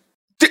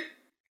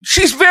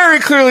 she's very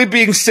clearly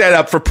being set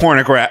up for a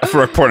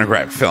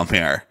pornographic film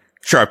here.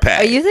 Sharpay.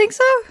 Oh, you think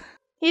so?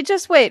 You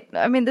just wait.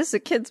 I mean, this is a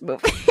kid's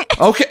movie.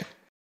 Okay.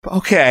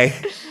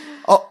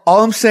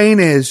 All I'm saying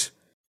is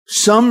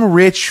some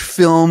rich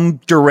film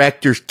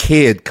director's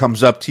kid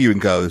comes up to you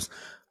and goes,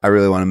 I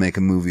really want to make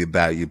a movie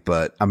about you,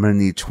 but I'm going to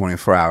need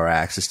 24-hour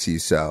access to you.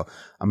 So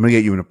I'm going to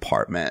get you an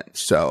apartment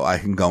so I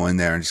can go in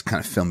there and just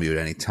kind of film you at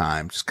any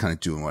time, just kind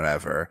of doing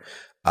whatever.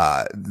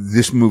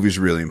 This movie is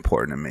really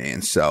important to me.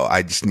 And so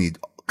I just need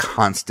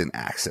constant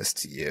access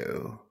to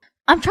you.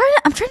 I'm trying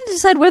to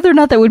decide whether or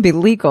not that would be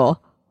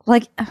legal.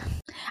 Like,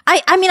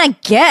 I mean, I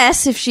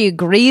guess if she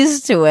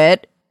agrees to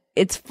it,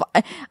 it's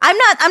I'm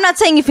not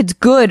saying if it's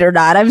good or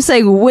not. I'm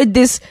saying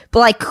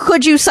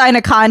could you sign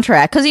a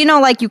contract? Because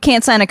you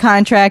can't sign a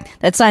contract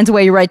that signs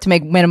away your right to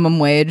make minimum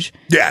wage.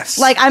 Yes.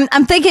 Like I'm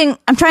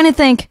trying to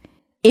think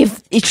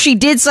if she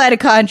did sign a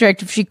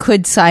contract, if she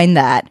could sign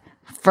that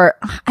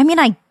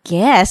I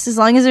guess as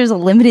long as there's a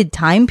limited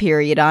time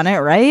period on it,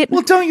 right?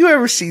 Well, don't you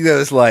ever see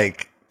those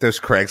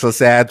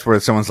Craigslist ads where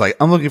someone's like,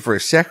 I'm looking for a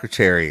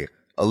secretary,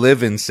 a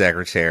live-in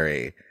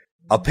secretary.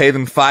 I'll pay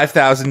them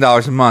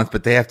 $5,000 a month,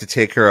 but they have to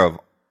take care of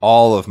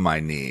all of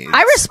my needs.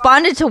 I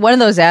responded to one of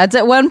those ads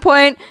at one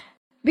point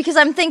because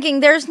I'm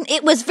thinking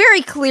it was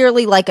very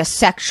clearly like a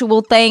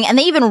sexual thing. And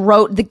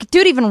the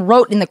dude even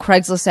wrote in the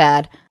Craigslist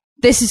ad,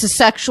 this is a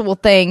sexual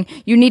thing.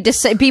 You need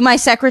to be my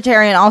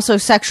secretary and also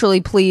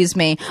sexually please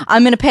me.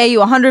 I'm going to pay you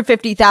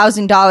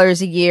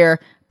 $150,000 a year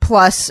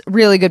plus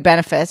really good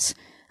benefits.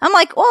 I'm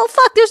like, well,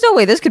 fuck, there's no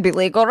way this could be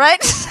legal,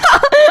 right? So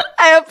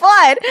I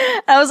applied.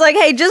 I was like,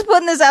 hey, just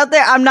putting this out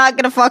there, I'm not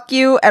going to fuck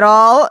you at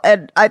all.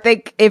 And I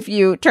think if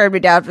you turn me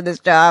down for this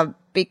job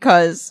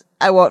because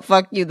I won't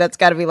fuck you, that's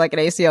got to be like an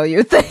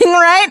ACLU thing,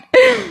 right?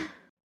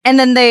 And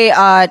then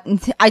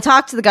I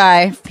talked to the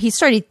guy. He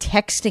started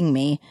texting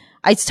me.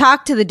 I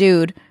talked to the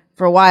dude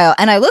for a while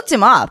and I looked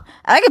him up.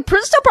 And I could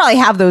still probably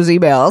have those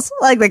emails,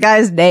 like the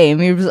guy's name.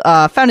 He was,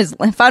 found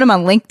him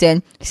on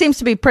LinkedIn. He seems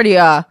to be pretty,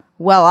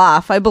 well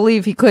off. I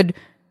believe he could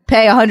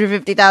pay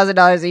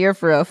 $150,000 a year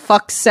for a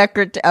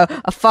fuck-terry.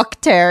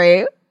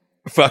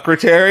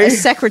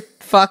 Fuckretary?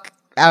 Fuck.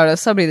 I don't know.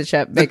 Somebody in the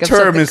chat. The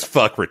term is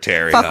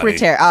fuckretary.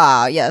 Fuckretary.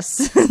 Ah,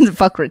 yes.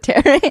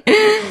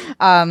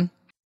 Fuckretary.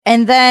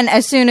 And then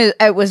as soon as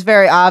it was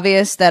very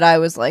obvious that I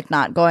was like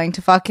not going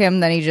to fuck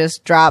him, then he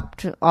just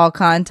dropped all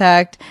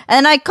contact.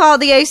 And I called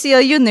the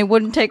ACLU and they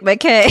wouldn't take my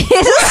case. I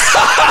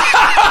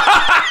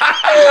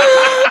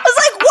was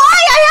like, why?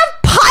 I have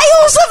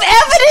piles of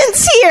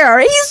evidence here.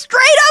 He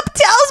straight up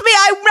tells me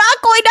I'm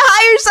not going to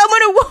hire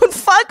someone who won't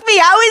fuck me.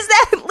 How is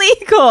that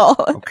legal?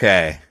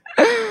 Okay.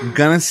 I'm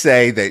going to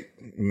say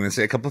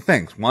a couple of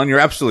things. One, you're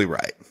absolutely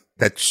right.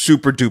 That's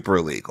super duper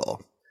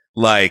illegal.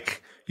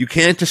 Like, you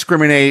can't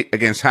discriminate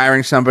against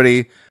hiring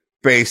somebody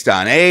based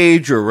on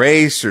age or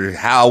race or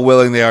how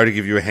willing they are to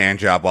give you a hand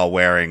job while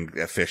wearing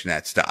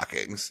fishnet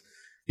stockings.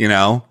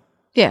 Yeah.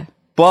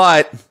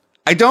 But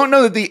I don't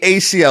know that the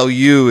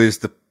ACLU is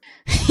the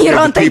You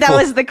don't think that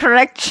was the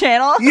correct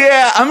channel?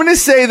 Yeah, I'm going to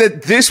say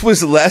that this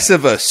was less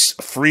of a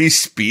free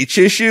speech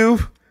issue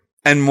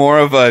and more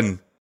of a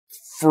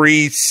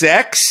free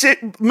sex.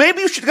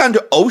 Maybe you should have gone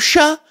to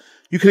OSHA.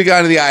 You could have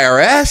gone to the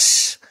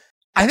IRS.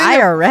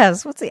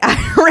 IRS? What's the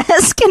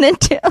IRS going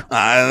to do?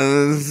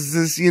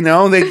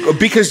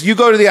 Because you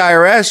go to the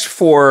IRS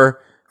for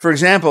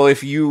example,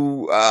 if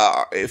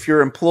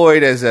you're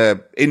employed as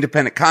a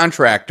independent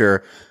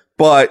contractor,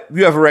 but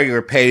you have a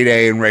regular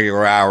payday and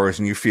regular hours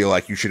and you feel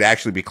like you should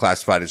actually be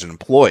classified as an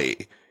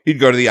employee,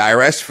 you'd go to the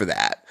IRS for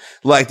that.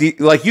 Like you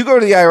go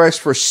to the IRS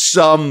for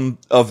some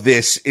of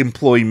this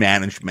employee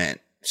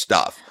management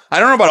stuff. I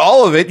don't know about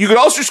all of it. You could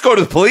also just go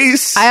to the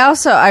police.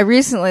 I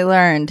recently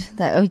learned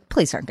that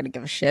police aren't going to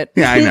give a shit.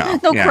 Yeah, I know.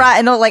 No Yeah.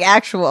 crime, no like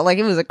actual, like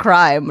it was a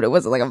crime, but it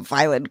wasn't like a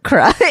violent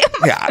crime.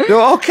 Yeah.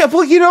 Okay.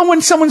 Well,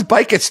 when someone's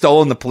bike gets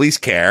stolen, the police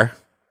care.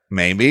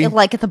 Maybe.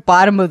 Like at the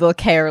bottom of the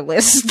care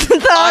list.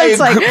 It's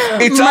like on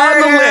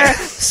murder, the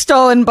list.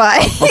 stolen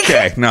bike.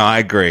 Okay. No, I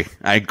agree.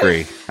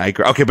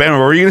 Okay, Ben, what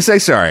were you going to say?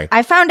 Sorry.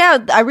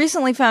 I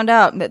recently found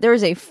out that there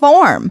is a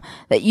form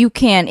that you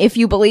can, if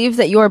you believe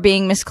that you are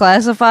being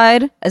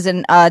misclassified as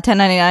an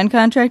 1099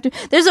 contractor,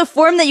 there's a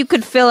form that you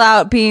could fill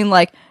out being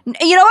like,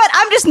 you know what?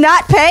 I'm just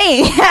not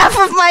paying half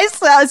of my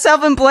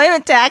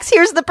self-employment tax.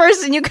 Here's the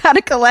person you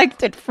gotta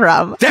collect it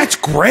from. That's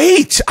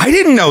great. I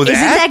didn't know that.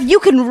 Isn't that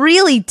you can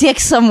really dick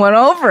someone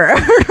over?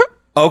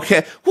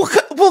 Okay.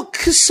 Well,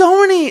 cause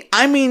so many,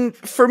 I mean,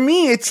 for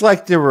me, it's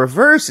like the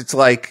reverse. It's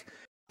like,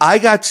 I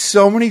got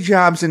so many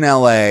jobs in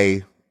LA,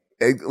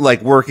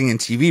 like working in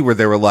TV where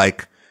they were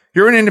like,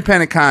 you're an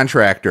independent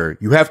contractor.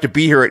 You have to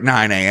be here at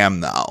 9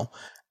 a.m. though.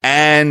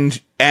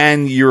 And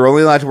you're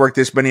only allowed to work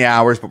this many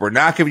hours, but we're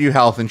not giving you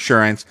health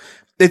insurance.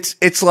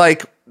 It's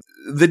like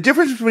the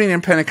difference between an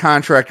independent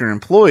contractor and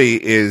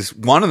employee is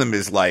one of them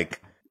is like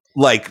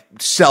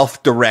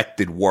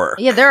self-directed work.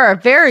 Yeah, there are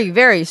very,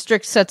 very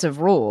strict sets of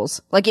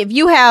rules. Like if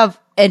you have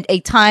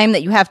a time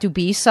that you have to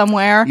be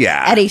somewhere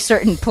at a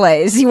certain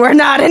place, you are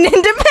not an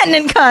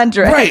independent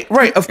contractor.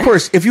 Right. Of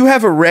course, if you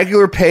have a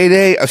regular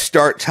payday, a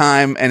start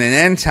time, and an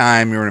end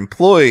time, you're an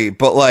employee.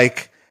 But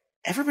like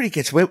everybody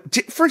gets away.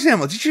 For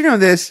example, did you know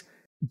this?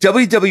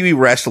 WWE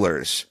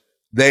wrestlers,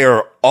 they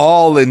are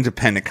all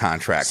independent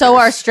contractors. So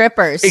are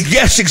strippers.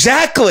 Yes,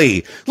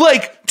 exactly.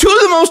 Like two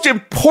of the most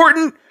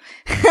important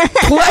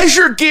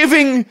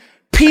pleasure-giving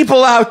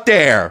people out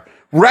there.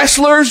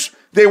 Wrestlers,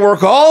 they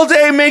work all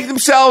day, make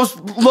themselves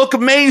look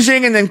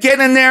amazing, and then get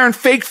in there and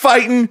fake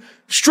fighting.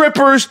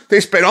 Strippers, they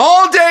spend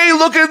all day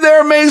looking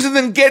they're amazing,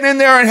 then getting in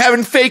there and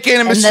having fake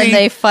intimacy. And then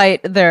they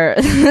fight their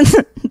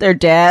their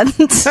dads.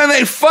 And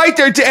they fight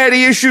their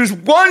daddy issues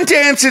one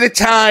dance at a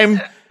time.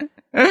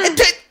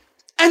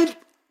 And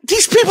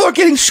these people are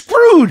getting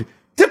screwed.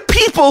 The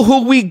people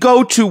who we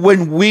go to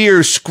when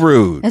we're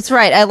screwed. That's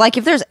right.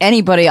 If there's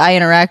anybody I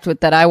interact with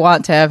that I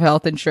want to have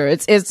health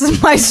insurance,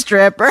 it's my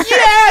stripper.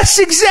 Yes,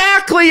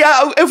 exactly.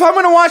 If I'm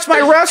going to watch my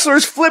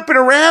wrestlers flipping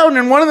around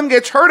and one of them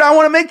gets hurt, I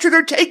want to make sure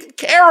they're taken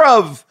care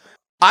of.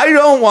 I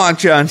don't want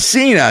John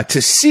Cena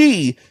to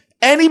see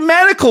any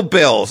medical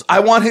bills.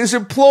 I want his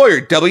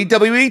employer,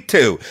 WWE,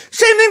 to.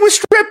 Same thing with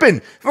stripping.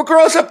 If a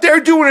girl's up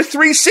there doing a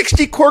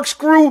 360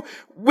 corkscrew,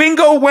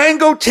 wingo,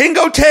 wango,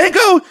 tingo,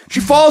 tango, she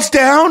falls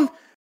down.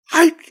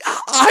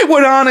 I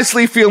would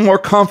honestly feel more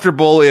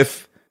comfortable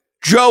if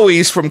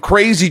Joey's from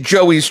Crazy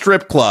Joey's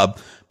Strip Club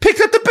picked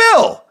up the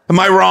bill. Am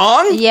I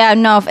wrong? Yeah,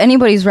 no, if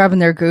anybody's rubbing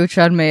their gooch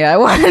on me, I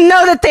want to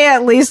know that they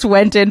at least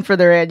went in for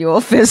their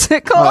annual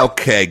physical.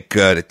 Okay,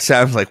 good. It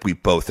sounds like we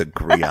both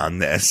agree on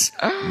this.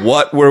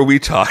 What were we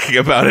talking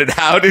about and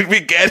how did we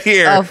get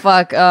here? Oh,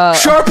 fuck.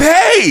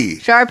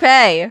 Sharpay!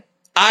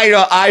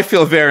 I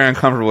feel very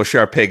uncomfortable with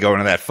Sharpay going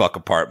to that fuck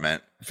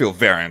apartment. I feel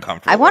very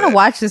uncomfortable. I want to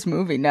watch this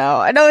movie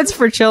now. I know it's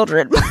for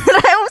children, but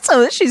I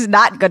also she's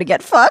not going to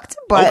get fucked.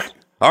 But okay.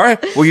 All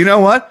right. Well, you know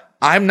what?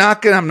 I'm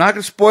not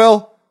gonna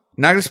spoil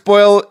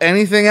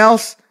anything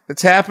else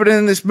that's happening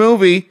in this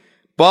movie.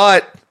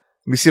 But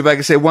let me see if I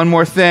can say one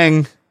more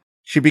thing.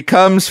 She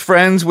becomes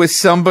friends with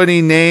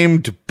somebody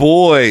named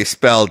Boy,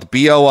 spelled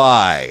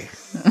B-O-I.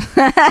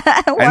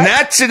 And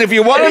that's it. If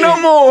you want to know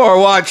more,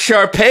 watch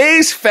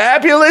Sharpay's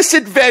Fabulous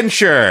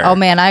Adventure. Oh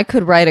man, I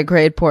could write a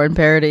great porn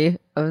parody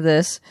of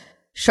this.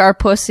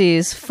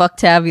 Sharpussy's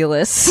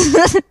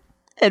Fucktabulous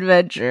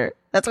Adventure.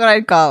 That's what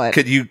I'd call it.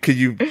 Could you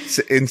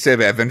instead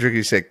of adventure, could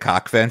you say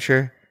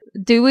cockventure?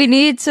 Do we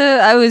need to?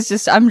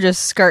 I'm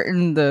just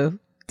skirting the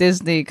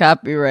Disney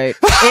copyright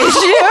issue.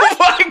 Oh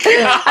my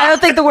God. I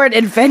don't think the word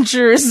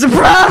adventure is the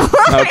problem.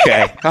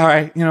 Okay. All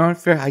right. You know what?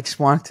 Fair. I just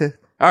wanted to.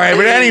 All right.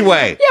 But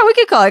anyway. Yeah, we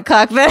could call it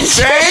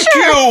cockventure. Thank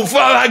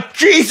you.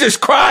 Jesus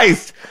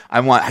Christ.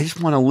 I just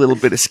want a little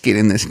bit of skin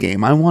in this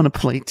game. I want to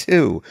play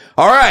too.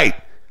 All right.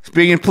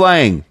 Speaking of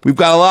playing, we've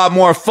got a lot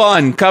more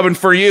fun coming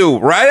for you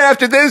right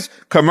after this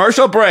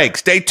commercial break.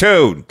 Stay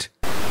tuned.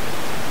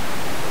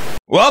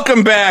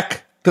 Welcome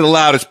back to the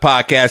Loudest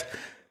Podcast.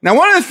 Now,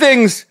 one of the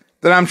things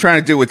that I'm trying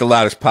to do with the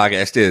Loudest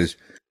Podcast is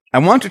I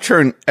want to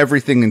turn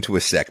everything into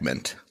a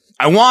segment.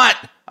 I want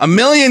a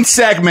million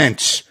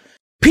segments.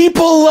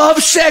 People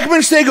love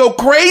segments. They go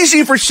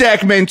crazy for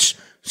segments.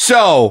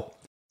 So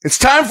it's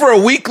time for a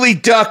weekly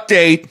duck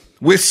date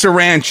with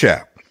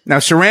Sarancha. Now,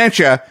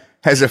 Sarancha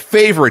has a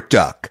favorite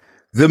duck,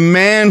 the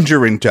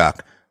mandarin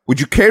duck.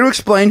 Would you care to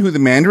explain who the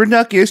mandarin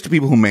duck is to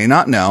people who may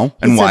not know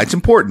and why it's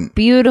important?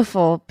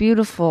 Beautiful,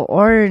 beautiful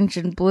orange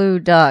and blue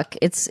duck.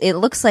 It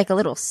looks like a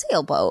little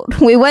sailboat.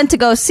 We went to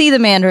go see the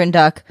mandarin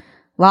duck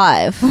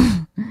live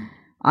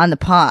on the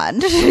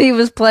pond. He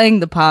was playing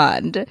the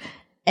pond.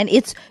 And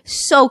it's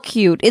so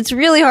cute. It's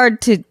really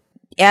hard to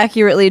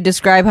accurately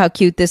describe how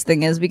cute this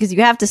thing is because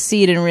you have to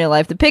see it in real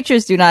life. The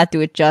pictures do not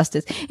do it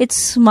justice. It's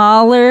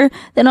smaller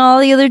than all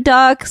the other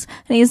ducks,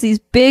 and he has these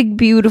big,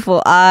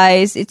 beautiful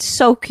eyes. It's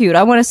so cute.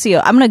 I want to see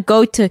it. I'm going to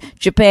go to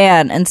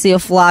Japan and see a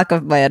flock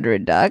of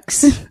mandarin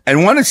ducks.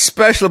 And what is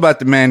special about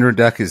the mandarin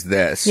duck is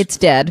this. It's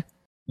dead.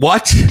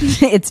 What?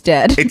 It's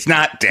dead. It's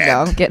not dead.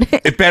 No, I'm kidding.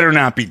 It better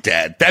not be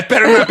dead. That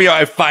better not be how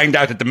I find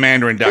out that the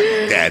mandarin duck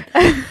is dead.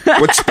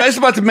 What's special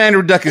about the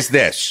mandarin duck is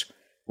this.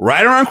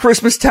 Right around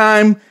Christmas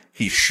time,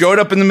 he showed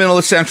up in the middle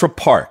of Central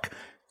Park.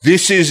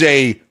 This is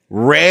a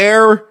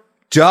rare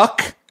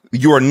duck.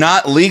 You are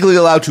not legally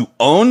allowed to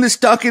own this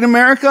duck in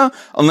America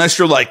unless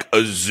you're like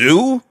a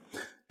zoo.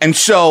 And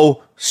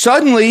so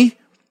suddenly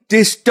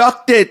this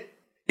duck that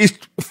is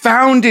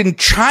found in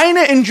China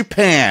and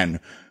Japan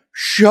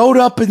showed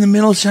up in the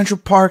middle of Central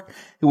Park.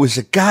 It was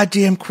a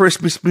goddamn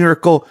Christmas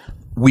miracle.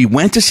 We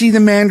went to see the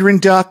mandarin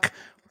duck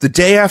the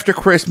day after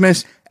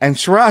Christmas, and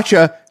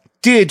Sriracha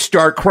did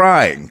start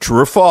crying.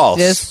 True or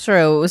false? It's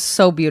true. It was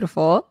so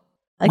beautiful.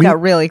 I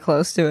got really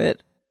close to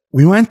it.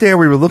 We went there.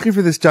 We were looking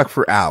for this duck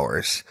for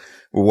hours.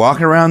 We're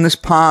walking around this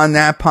pond,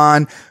 that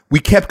pond. We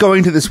kept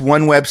going to this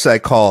one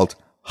website called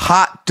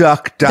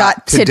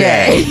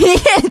hotduck.today.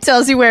 It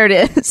tells you where it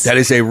is. That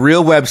is a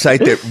real website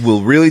that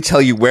will really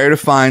tell you where to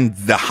find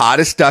the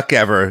hottest duck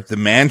ever, the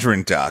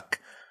mandarin duck.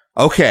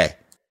 Okay.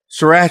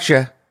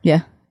 Sriracha.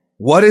 Yeah.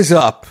 What is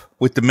up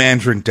with the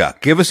mandarin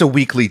duck? Give us a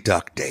weekly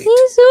duck date.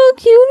 He's so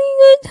cute. He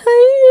got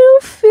tiny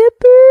little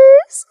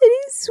flippers, and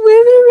he's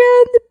swimming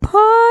around the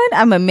pond.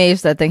 I'm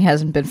amazed that thing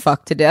hasn't been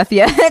fucked to death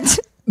yet.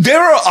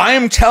 I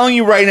am telling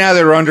you right now,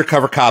 there are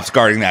undercover cops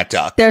guarding that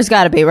duck. There's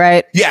got to be,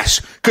 right?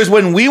 Yes, because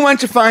when we went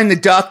to find the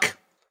duck,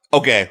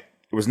 okay,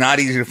 it was not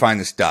easy to find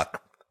this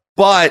duck.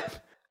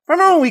 But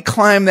remember when we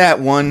climbed that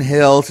one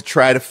hill to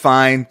try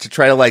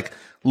to like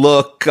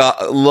look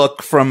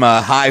from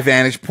a high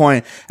vantage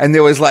point, and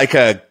there was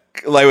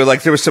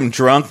there was some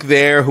drunk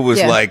there who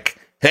was like,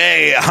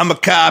 "Hey, I'm a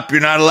cop.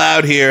 You're not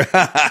allowed here."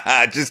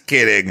 Just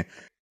kidding.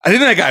 I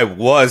think that guy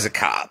was a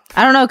cop.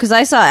 I don't know, because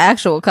I saw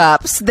actual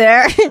cops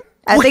there.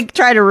 I think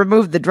try to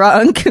remove the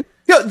drunk.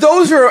 Yeah,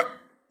 those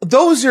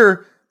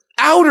are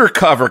outer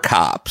cover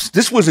cops.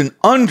 This was an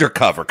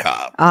undercover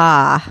cop.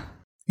 Ah.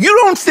 You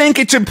don't think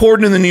it's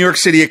important in the New York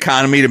City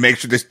economy to make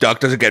sure this duck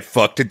doesn't get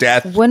fucked to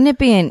death? Wouldn't it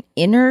be an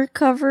inner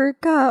cover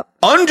cop?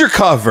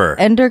 Undercover.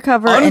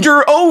 Undercover.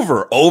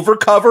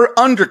 Overcover,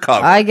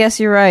 undercover. I guess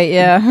you're right,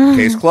 yeah.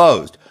 Case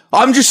closed.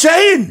 I'm just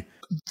saying.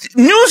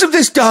 News of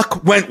this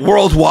duck went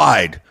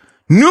worldwide.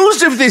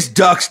 News of this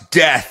duck's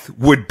death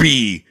would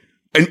be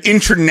an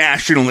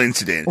international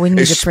incident. We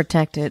need to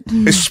protect it.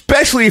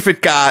 Especially if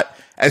it got,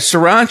 as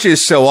Sriracha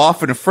is so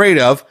often afraid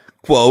of,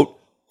 quote,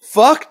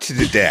 fucked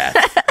to death.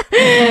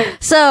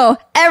 So,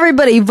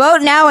 everybody,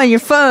 vote now on your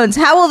phones.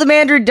 How will the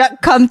mandarin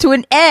duck come to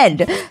an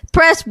end?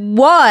 Press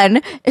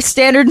 1.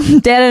 Standard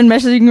data and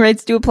messaging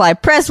rates do apply.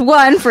 Press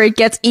 1 for it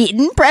gets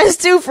eaten. Press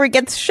 2 for it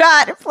gets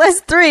shot.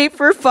 Press 3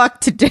 for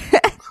fucked to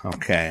death.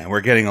 Okay,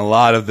 we're getting a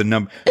lot of the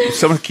number.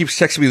 Someone keeps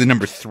texting me the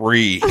number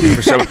 3.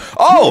 For some.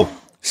 Oh,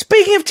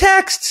 speaking of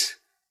texts,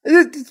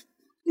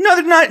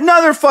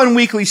 another fun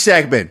weekly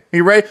segment. Are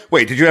you ready?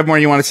 Wait, did you have more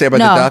you want to say about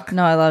the duck?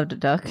 No, I love the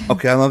duck.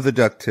 Okay, I love the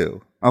duck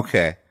too.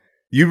 Okay.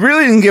 You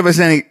really didn't give us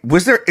any.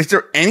 Is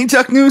there any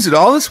duck news at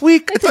all this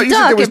week? It's I thought you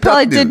said there was it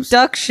probably did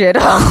duck shit.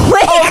 Oh,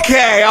 wait.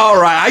 Okay, all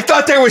right. I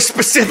thought there was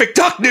specific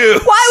duck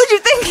news. Why would you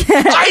think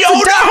that? I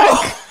don't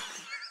know.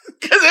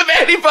 Because if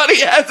anybody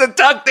has a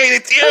duck date,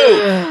 it's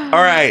you.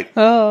 All right.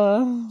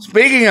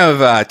 Speaking of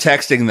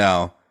texting,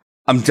 though,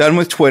 I'm done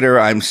with Twitter.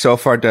 I'm so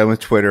far done with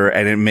Twitter,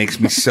 and it makes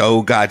me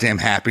so goddamn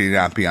happy to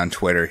not be on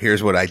Twitter.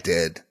 Here's what I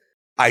did.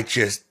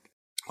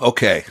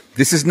 Okay,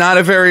 this is not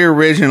a very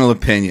original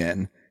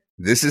opinion.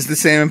 This is the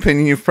same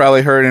opinion you've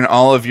probably heard in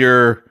all of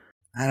your,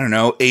 I don't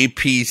know,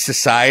 AP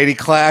society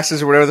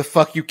classes or whatever the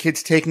fuck you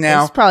kids take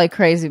now. It's probably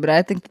crazy, but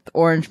I think the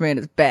Orange Man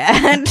is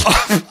bad.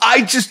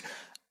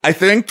 I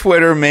think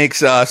Twitter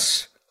makes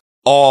us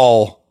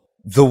all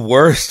the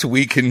worst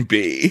we can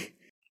be.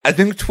 I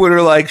think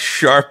Twitter like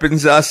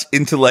sharpens us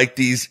into like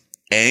these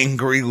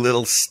angry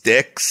little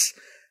sticks,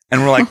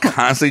 and we're like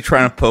constantly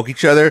trying to poke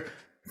each other.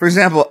 For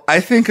example,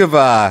 I think of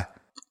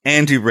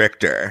Andy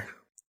Richter.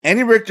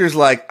 Andy Richter's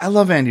like, I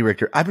love Andy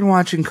Richter. I've been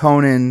watching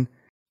Conan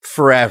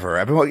forever.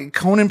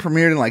 Conan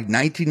premiered in like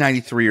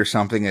 1993 or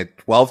something at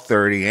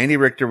 12:30. Andy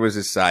Richter was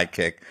his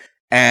sidekick.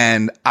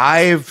 And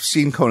I've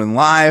seen Conan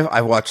live.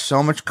 I've watched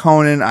so much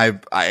Conan.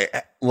 I've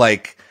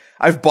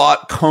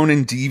bought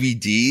Conan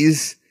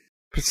DVDs.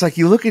 But it's like,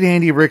 you look at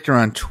Andy Richter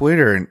on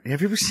Twitter, and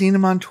have you ever seen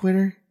him on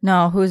Twitter?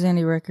 No, who's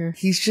Andy Richter?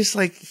 He's just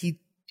like, he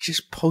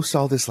just posts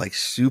all this like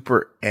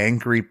super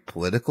angry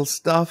political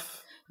stuff.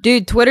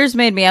 Dude, Twitter's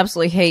made me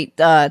absolutely hate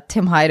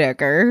Tim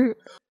Heidecker.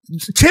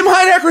 Tim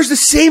Heidecker's the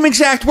same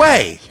exact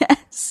way.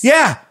 Yes.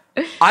 Yeah.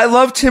 I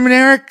love Tim and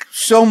Eric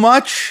so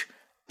much.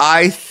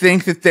 I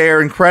think that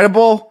they're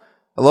incredible.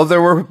 I love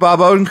their work with Bob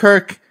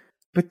Odenkirk.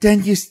 But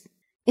then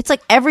it's It's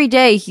like every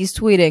day he's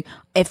tweeting,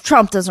 if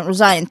Trump doesn't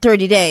resign in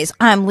 30 days,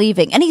 I'm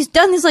leaving. And he's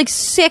done this like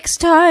 6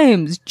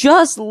 times.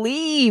 Just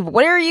leave.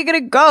 Where are you going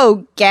to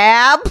go,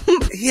 Gab?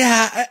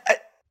 Yeah.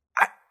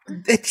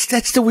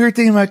 That's the weird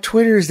thing about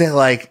Twitter is that,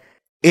 like,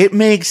 it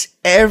makes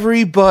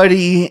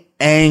everybody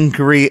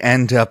angry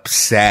and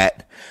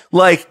upset.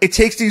 Like, it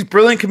takes these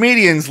brilliant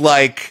comedians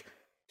like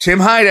Tim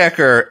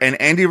Heidecker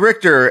and Andy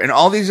Richter and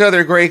all these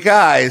other great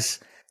guys,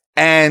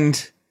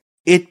 and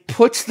it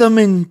puts them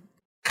in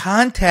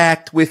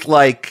contact with,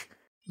 like,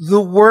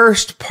 the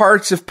worst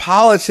parts of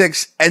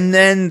politics, and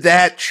then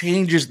that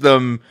changes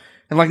them.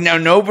 And, like, now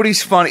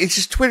nobody's funny. It's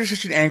just Twitter's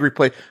such an angry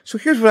place. So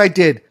here's what I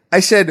did. I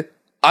said,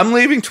 I'm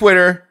leaving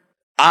Twitter.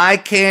 I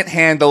can't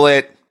handle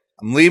it.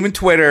 I'm leaving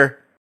Twitter.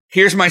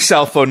 Here's my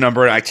cell phone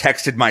number. And I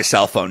texted my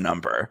cell phone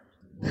number.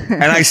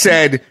 And I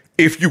said,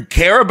 if you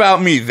care about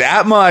me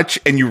that much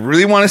and you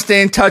really want to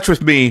stay in touch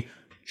with me,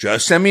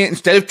 just send me,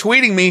 instead of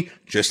tweeting me,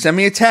 just send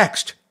me a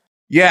text.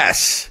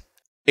 Yes,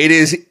 it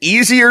is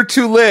easier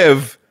to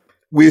live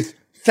with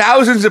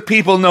thousands of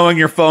people knowing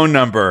your phone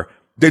number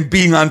than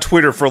being on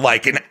Twitter for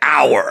like an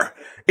hour.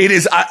 It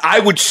is, I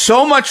would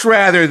so much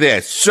rather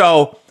this.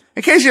 So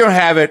in case you don't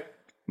have it,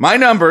 my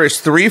number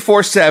is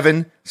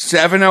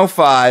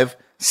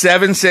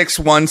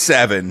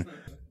 347-705-7617.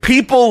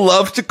 People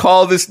love to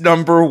call this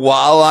number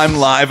while I'm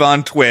live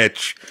on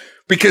Twitch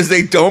because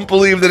they don't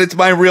believe that it's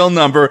my real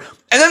number.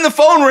 And then the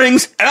phone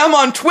rings and I'm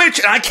on Twitch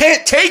and I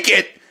can't take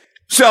it.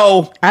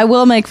 So I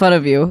will make fun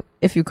of you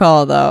if you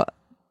call, though.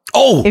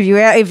 Oh,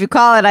 if you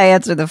call and I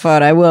answer the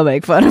phone, I will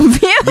make fun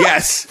of you.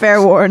 Yes.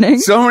 Fair warning.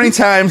 So many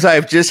times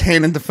I've just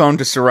handed the phone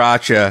to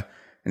Sriracha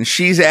and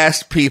she's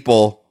asked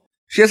people.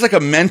 She has like a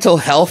mental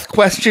health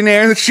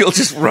questionnaire that she'll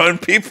just run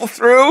people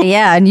through.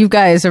 Yeah, and you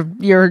guys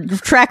your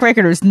track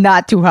record is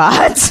not too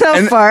hot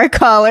so far,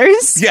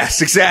 callers.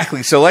 Yes,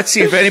 exactly. So let's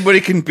see if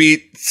anybody can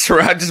beat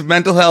Sriracha's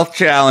mental health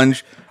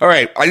challenge. All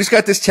right, I just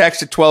got this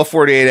text at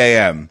 12:48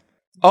 a.m.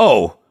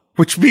 Oh,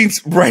 which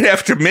means right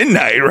after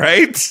midnight,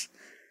 right?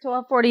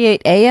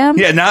 12:48 a.m.?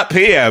 Yeah, not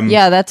p.m.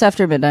 Yeah, that's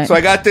after midnight. So I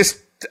got this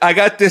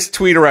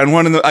tweet around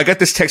I got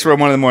this text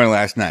around 1 a.m.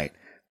 last night.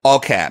 All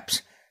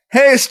caps.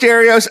 Hey,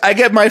 Asterios, I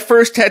get my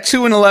first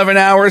tattoo in 11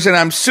 hours, and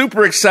I'm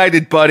super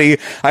excited, buddy.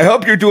 I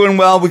hope you're doing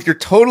well with your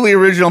totally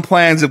original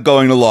plans of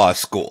going to law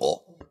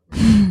school.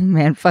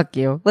 Man, fuck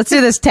you. Let's do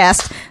this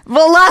test.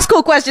 Well, law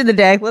school question of the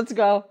day. Let's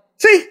go.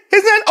 See, isn't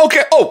that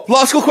okay? Oh,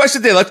 law school question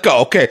of the day. Let's go.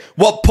 Okay.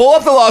 Well, pull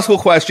up the law school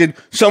question.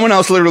 Someone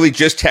else literally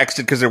just texted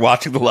because they're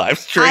watching the live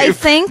stream. I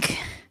think...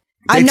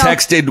 They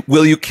texted,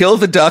 will you kill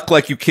the duck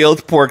like you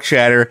killed pork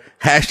chatter?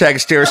 Hashtag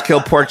Asterios kill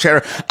pork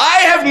chatter. I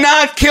have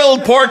not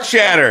killed pork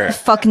chatter. It's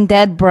fucking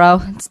dead, bro.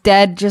 It's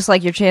dead, just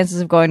like your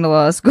chances of going to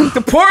law school.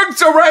 The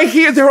porgs are right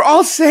here. They're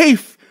all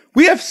safe.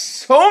 We have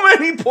so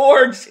many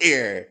porgs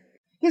here.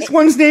 This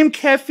one's named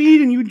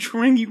Caffeine, and you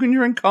can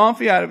drink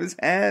coffee out of his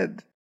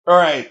head. All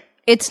right.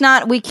 It's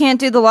not, we can't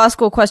do the law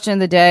school question of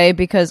the day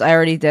because I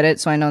already did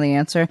it, so I know the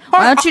answer.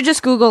 Why don't you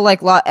just Google,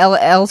 like,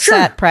 LSAT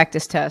sure.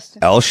 practice test?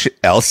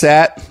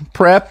 LSAT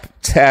prep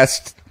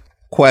test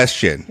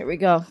question. Here we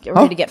go. Get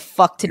ready to get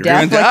fucked to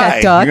death like die.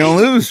 that duck. You're gonna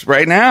lose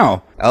right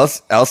now.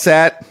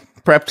 LSAT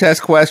prep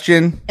test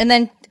question. And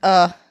then,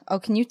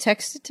 can you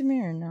text it to me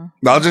or no?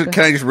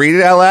 Can I just read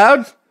it out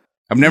loud?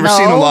 I've never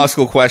seen a law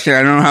school question.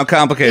 I don't know how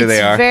complicated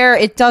they are.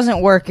 It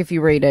doesn't work if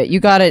you read it. You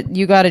gotta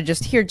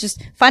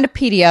just find a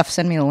PDF,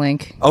 send me the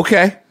link.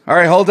 Okay. All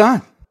right, hold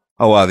on.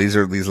 Oh wow, these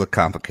look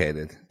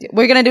complicated.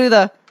 We're gonna do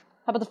how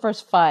about the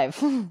first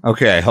 5?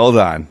 Okay, hold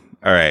on.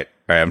 All right,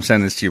 I'm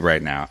sending this to you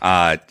right now.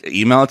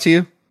 Email it to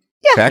you?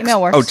 Yeah, text?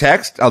 email works. Oh,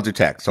 text? I'll do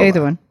text. Hold Either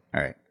on. one.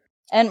 All right.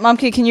 And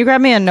Momkey, can you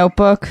grab me a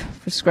notebook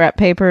for scrap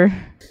paper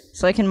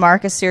so I can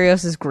mark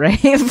Asterios'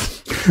 grave?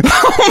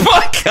 Oh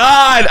my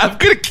god! I'm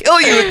gonna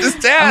kill you with this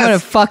test! I'm gonna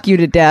fuck you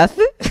to death.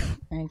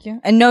 Thank you.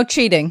 And no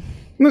cheating.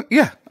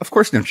 Yeah, of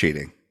course no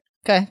cheating.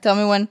 Okay, tell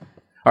me when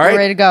All right, we're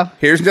ready to go.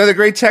 Here's another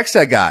great text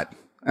I got.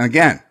 And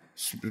again,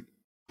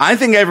 I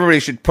think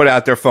everybody should put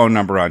out their phone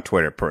number on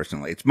Twitter,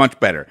 personally. It's much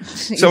better.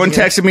 Someone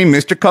texted me,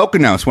 Mr.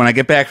 Kokonos, when I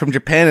get back from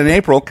Japan in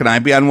April, can I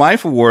be on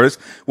Waifu Wars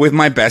with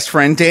my best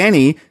friend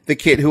Danny, the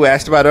kid who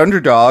asked about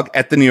Underdog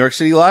at the New York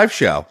City live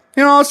show?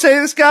 You know what I'll say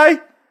to this guy?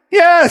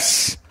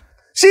 Yes!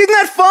 See, isn't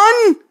that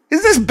fun?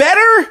 Is this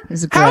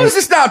better? How is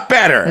this not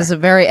better? This is a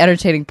very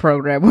entertaining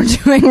program we're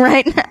doing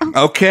right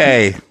now.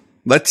 Okay,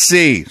 let's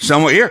see.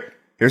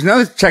 Here's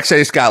another text I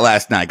just got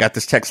last night. Got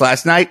this text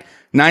last night,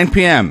 9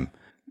 p.m.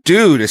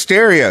 Dude,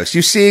 Asterios,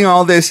 you seeing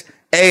all this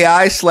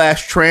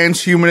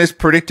AI/transhumanist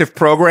predictive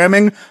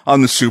programming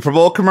on the Super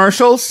Bowl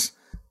commercials?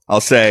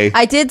 I'll say.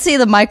 I did see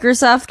the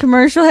Microsoft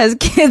commercial has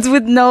kids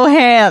with no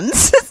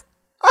hands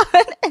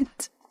on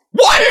it.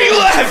 Why are you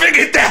laughing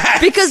at that?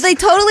 Because they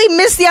totally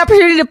missed the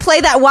opportunity to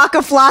play that Waka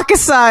Flocka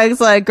song.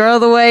 It's like, girl,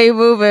 the way you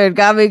move it,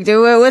 got me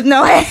do it with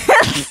no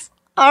hands.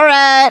 All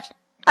right.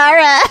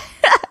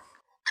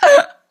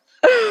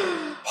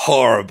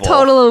 Horrible.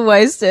 Totally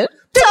wasted.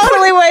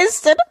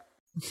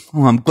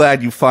 Well, I'm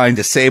glad you find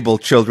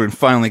disabled children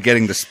finally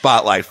getting the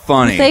spotlight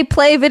funny. They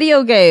play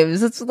video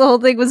games. That's what the whole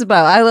thing was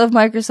about. I love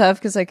Microsoft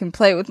because I can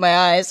play it with my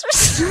eyes or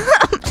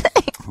something.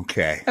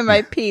 Okay. And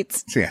my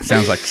Pete's. Yeah,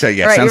 sounds like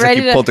Right, sounds like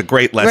you pulled a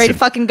great lesson. Ready to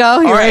fucking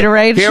go? You All ready to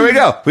rage? Here we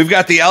go. We've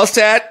got the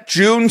LSAT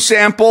June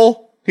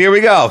sample. Here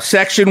we go.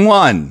 Section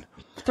 1.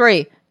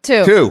 3,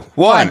 2, 2,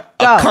 1. Go.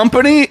 A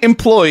company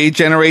employee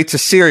generates a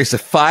series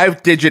of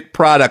 5-digit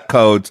product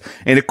codes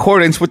in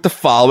accordance with the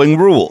following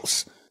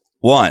rules.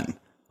 1.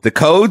 The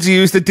codes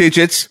use the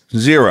digits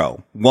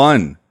 0,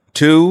 1,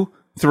 2,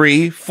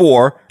 3,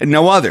 4, and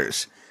no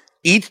others.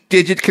 Each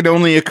digit can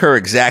only occur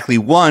exactly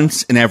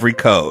once in every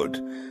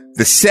code.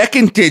 The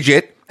second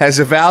digit has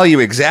a value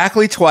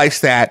exactly twice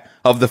that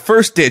of the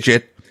first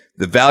digit.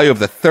 The value of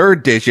the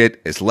third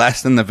digit is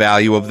less than the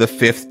value of the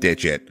fifth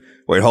digit.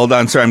 Wait, hold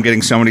on. Sorry, I'm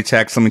getting so many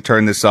texts. Let me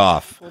turn this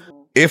off.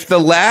 If the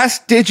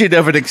last digit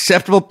of an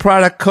acceptable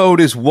product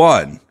code is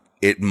 1,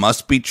 it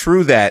must be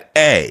true that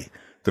A,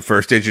 the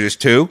first digit is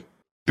 2,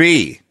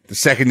 B, the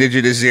second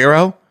digit is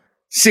 0,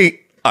 C,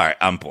 all right,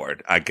 I'm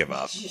bored. I give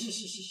up.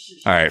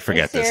 All right,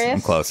 forget this.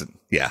 I'm closing.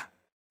 Yeah.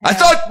 I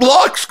thought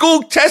law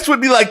school tests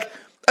would be like,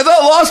 I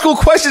thought law school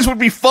questions would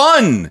be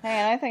fun.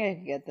 Hang on, I think I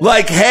can get this.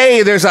 Like,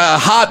 hey, there's a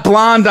hot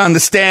blonde on the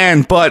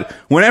stand, but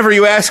whenever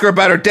you ask her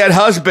about her dead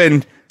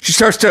husband, she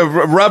starts to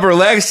rub her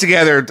legs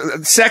together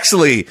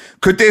sexily.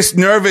 Could this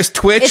nervous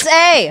twitch? It's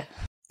A.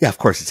 Yeah, of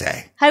course it's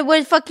A. What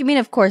the fuck you mean,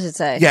 of course it's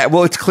A? Yeah,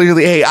 well, it's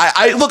clearly A.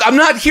 I look, I'm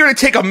not here to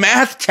take a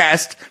math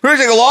test. We're going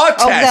to take a law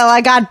test. Oh, well,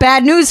 I got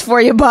bad news for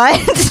you, bud.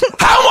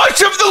 How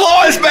much of the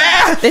law is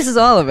math? This is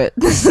all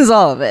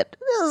of it.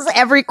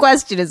 Every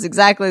question is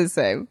exactly the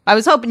same. I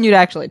was hoping you'd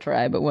actually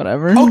try, but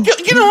whatever. Oh,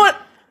 you know what?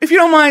 If you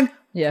don't mind,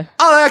 Yeah.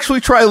 I'll actually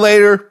try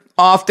later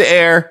off the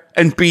air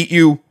and beat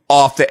you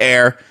off the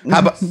air. How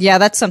about? Yeah,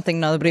 that's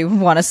something nobody would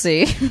want to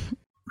see.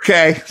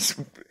 Okay.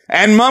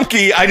 And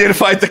Monkey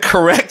identified the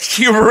correct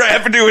humor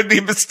avenue in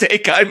the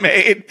mistake I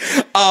made.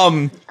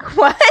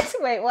 What?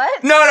 Wait,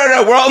 what?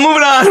 No. We're all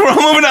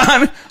moving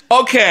on.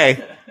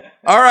 Okay.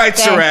 All right,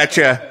 Okay.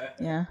 Sriracha.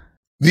 Yeah.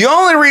 The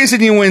only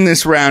reason you win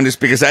this round is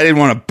because I didn't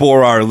want to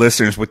bore our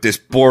listeners with this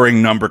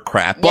boring number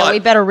crap. Yeah, But we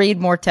better read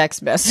more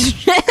text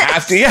messages.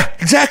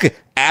 exactly.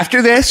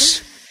 After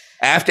this,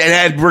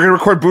 and we're going to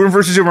record Boom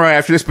versus Zoomer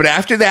after this, but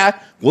after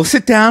that, we'll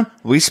sit down,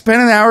 we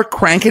spend an hour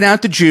cranking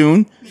out the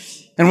June,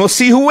 and we'll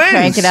see who wins.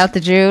 Crank it out the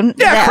June.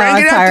 Yeah,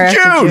 crank it out Empire the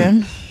after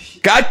June.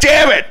 God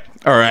damn it.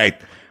 All right.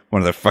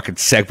 One of the fucking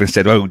segments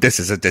said, oh, this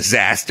is a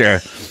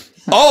disaster.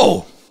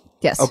 Oh,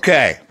 Yes.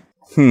 okay.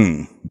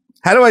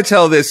 How do I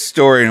tell this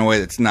story in a way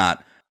that's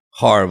not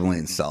horribly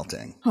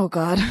insulting? Oh,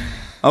 God.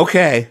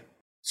 Okay.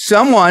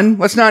 Someone,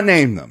 let's not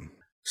name them.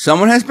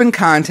 Someone has been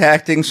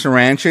contacting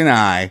Sriracha and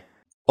I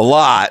a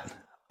lot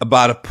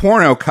about a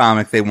porno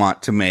comic they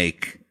want to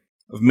make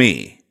of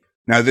me.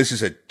 Now, this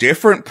is a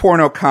different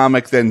porno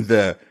comic than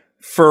the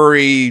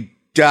furry,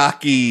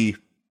 docky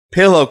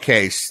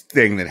pillowcase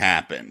thing that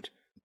happened.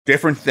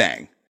 Different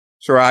thing.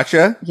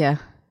 Sriracha, Yeah.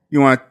 you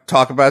want to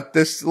talk about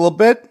this a little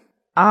bit?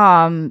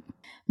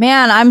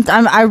 Man,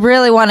 I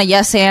really want to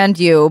yes and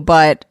you,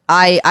 but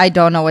I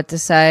don't know what to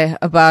say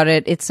about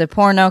it. It's a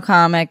porno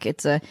comic.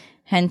 It's a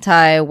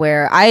hentai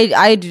where I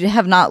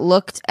have not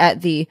looked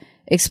at the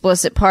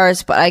explicit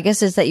parts, but I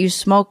guess it's that you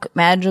smoke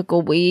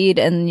magical weed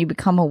and you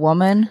become a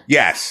woman.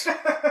 Yes.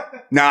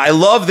 Now, I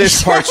love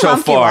this part so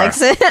Monkey far.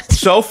 likes it.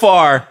 So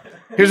far,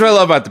 here's what I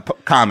love about the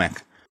comic.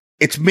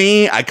 It's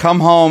me. I come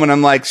home and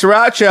I'm like,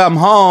 Sriracha, I'm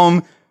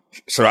home.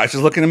 Sriracha's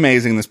looking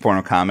amazing in this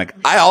porno comic.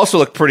 I also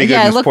look pretty good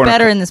Yeah, in I this look porno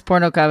better in this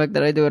porno comic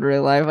than I do in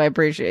real life. I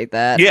appreciate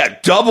that. Yeah,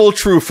 double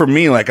true for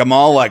me. Like, I'm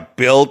all like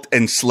built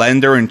and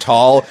slender and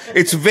tall.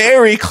 It's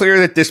very clear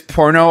that this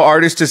porno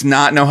artist does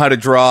not know how to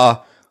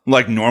draw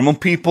like normal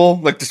people.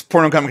 Like, this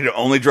porno comic can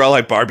only draw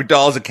like Barbie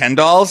dolls and Ken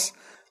dolls.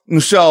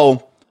 And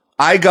so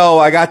I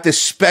got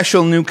this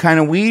special new kind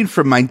of weed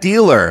from my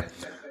dealer.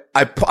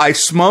 I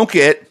smoke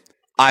it.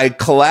 I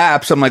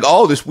collapse. I'm like,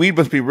 oh, this weed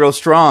must be real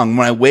strong.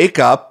 When I wake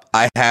up,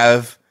 I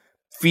have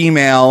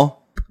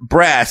female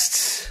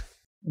breasts.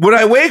 When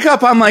I wake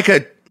up, I'm like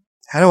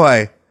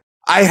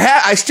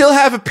I still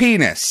have a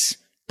penis,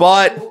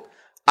 but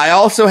I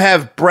also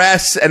have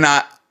breasts and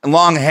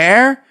long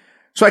hair.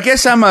 So I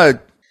guess I'm a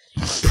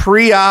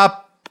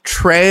pre-op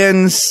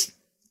trans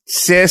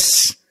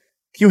cis.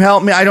 Can you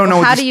help me? I don't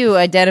know. How do you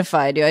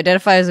identify? Do you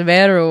identify as a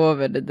man or a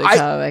woman in the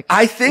comic?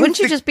 I think Wouldn't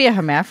you just be a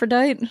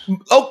hermaphrodite?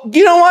 Oh,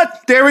 you know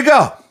what? There we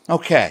go.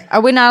 Okay.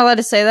 Are we not allowed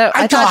to say that?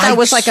 I thought that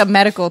was like a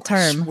medical I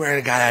term. swear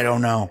to God, I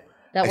don't know.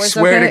 That I was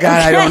swear okay. to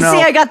God, I don't know.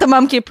 See, I got the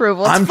monkey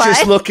approval. It's I'm fine.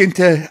 just looking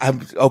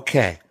I'm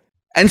okay.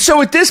 And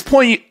so at this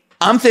point,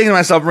 I'm thinking to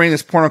myself, reading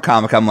this porno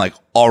comic, I'm like,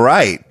 all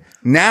right,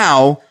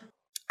 now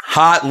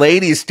hot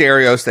lady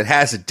stereos that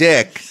has a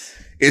dick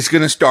is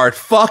going to start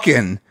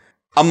fucking.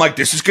 I'm like,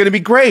 this is going to be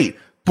great.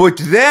 But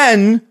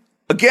then,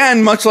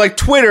 again, much like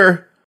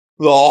Twitter,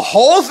 the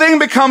whole thing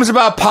becomes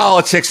about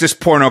politics, this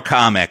porno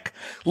comic.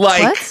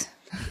 Like, What?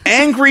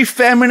 angry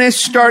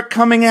feminists start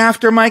coming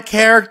after my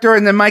character,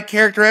 and then my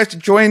character has to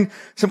join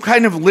some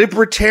kind of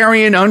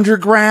libertarian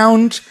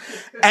underground.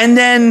 And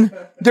then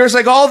there's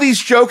like all these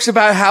jokes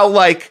about how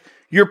like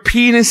your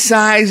penis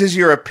size is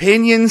your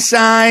opinion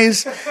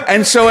size.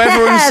 And so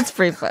That's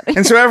pretty funny.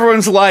 And so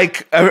everyone's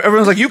like,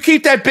 you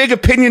keep that big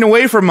opinion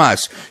away from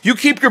us. You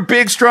keep your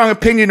big, strong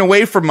opinion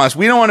away from us.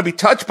 We don't want to be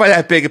touched by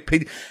that big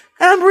opinion.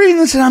 And I'm reading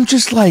this and I'm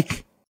just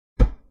like,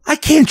 I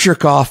can't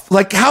jerk off.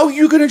 Like, how are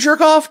you going to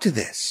jerk off to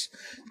this?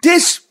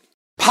 This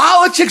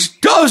politics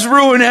does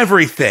ruin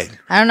everything.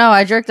 I don't know.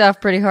 I jerked off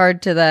pretty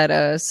hard to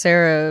that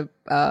Sarah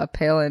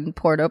Palin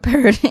porno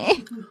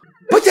parody.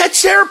 But that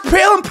Sarah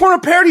Palin porno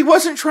parody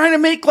wasn't trying to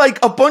make like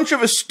a bunch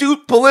of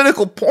astute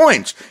political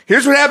points.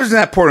 Here's what happens in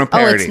that porno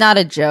parody. Oh, it's not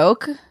a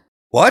joke?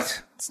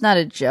 What? It's not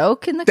a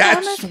joke in the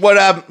That's comic?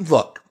 what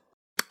look.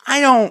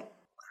 I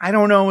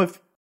don't know if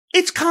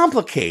it's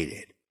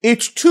complicated.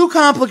 It's too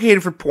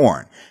complicated for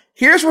porn.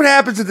 Here's what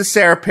happens in the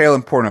Sarah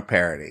Palin porno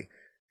parody.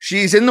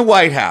 She's in the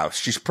White House.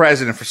 She's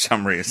president for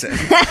some reason.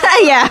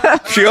 Yeah.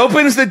 She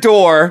opens the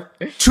door.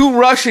 2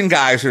 Russian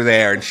guys are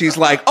there. And she's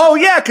like, oh,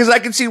 yeah, because I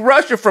can see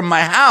Russia from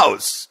my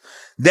house.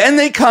 Then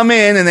they come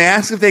in and they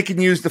ask if they can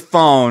use the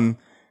phone.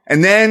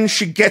 And then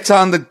she gets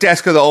on the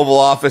desk of the Oval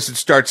Office and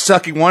starts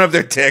sucking one of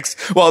their dicks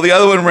while the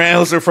other one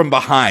rails her from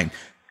behind.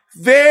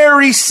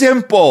 Very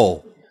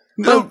simple.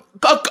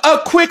 A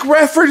quick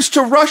reference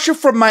to Russia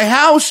from my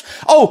house.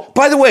 Oh,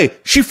 by the way,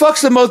 she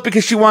fucks them both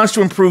because she wants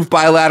to improve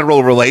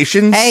bilateral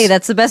relations. Hey,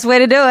 that's the best way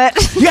to do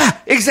it. Yeah,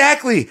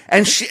 exactly.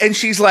 And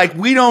she's like,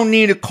 we don't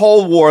need a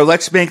Cold War.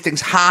 Let's make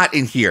things hot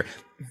in here.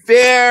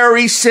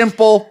 Very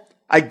simple.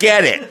 I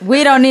get it.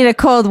 We don't need a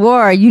Cold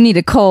War. You need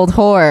a cold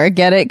whore.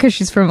 Get it? Because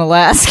she's from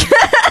Alaska.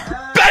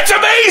 That's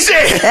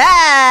amazing.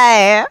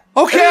 Hey.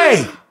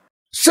 Okay.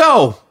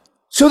 So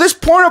this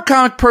porno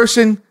comic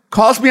person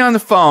calls me on the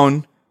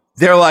phone.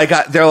 They're like,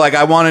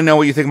 I want to know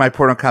what you think of my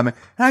porno comic.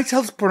 And I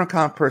tell this porno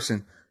comic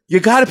person, you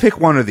got to pick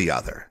one or the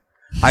other.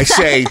 I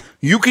say,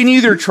 you can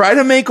either try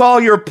to make all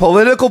your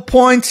political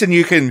points and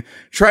you can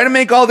try to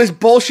make all this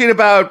bullshit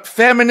about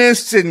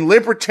feminists and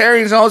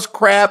libertarians and all this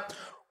crap,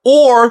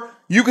 or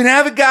you can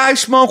have a guy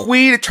smoke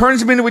weed, it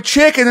turns him into a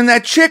chick, and then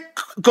that chick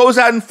goes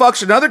out and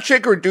fucks another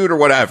chick or a dude or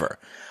whatever.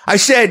 I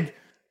said,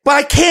 but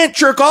I can't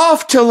jerk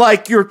off to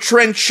like your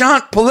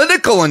trenchant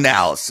political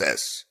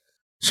analysis.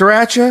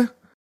 Sriracha?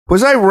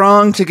 Was I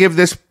wrong to give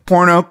this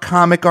porno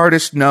comic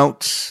artist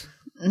notes?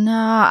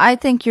 No, I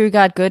think you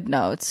got good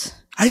notes.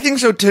 I think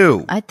so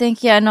too. I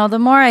think, yeah, no, the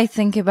more I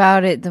think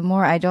about it, the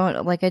more I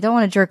don't want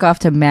to jerk off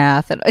to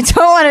math, and I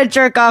don't want to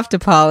jerk off to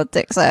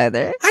politics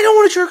either. I don't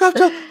want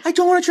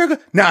to jerk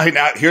off. Now,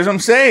 here's what I'm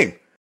saying.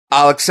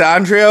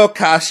 Alexandria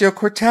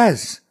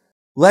Ocasio-Cortez.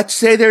 Let's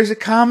say there's a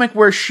comic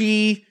where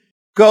she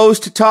goes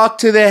to talk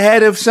to the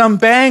head of some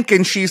bank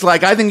and she's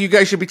like, I think you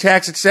guys should be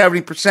taxed at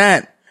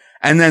 70%.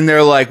 And then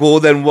they're like, well,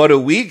 then what do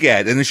we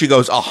get? And then she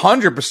goes,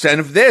 100%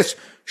 of this.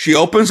 She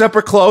opens up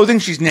her clothing.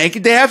 She's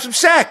naked. They have some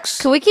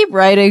sex. Can we keep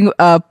writing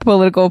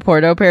political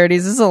porno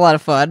parodies? This is a lot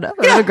of fun.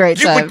 I have a great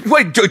time.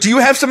 Wait, do you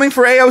have something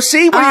for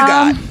AOC? What do you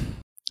got?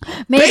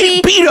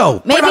 Maybe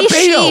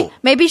Beto.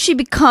 Maybe she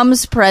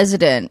becomes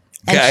president.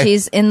 And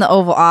she's in the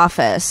Oval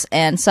Office,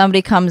 and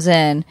somebody comes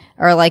in,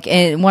 or like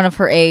one of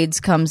her aides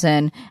comes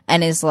in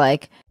and is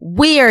like,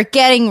 we are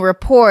getting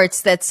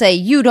reports that say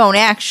you don't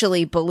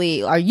actually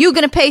believe. Are you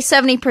going to pay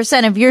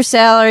 70% of your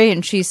salary?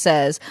 And she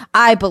says,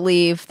 I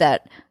believe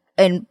that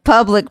in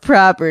public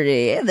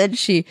property. And then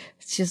she's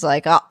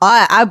like,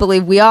 I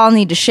believe we all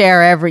need to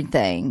share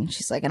everything.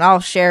 She's like, and I'll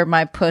share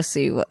my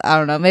pussy. I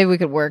don't know. Maybe we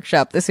could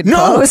workshop this in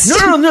post.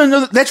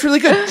 No. That's really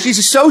good. She's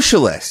a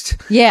socialist.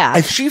 Yeah.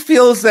 And she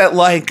feels that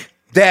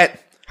that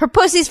her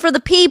pussy's for the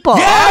people.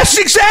 Yes,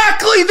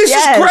 exactly. This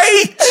is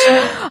great.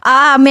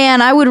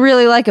 Man, I would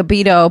really like a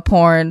Beto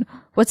porn.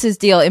 What's his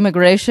deal?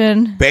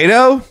 Immigration?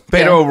 Beto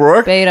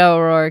O'Rourke? Beto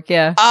O'Rourke,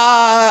 yeah.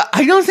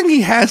 I don't think he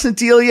has a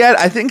deal yet.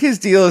 I think his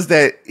deal is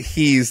that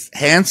he's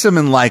handsome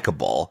and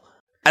likable.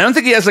 I don't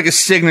think he has like a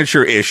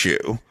signature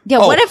issue. Yeah,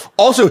 what if...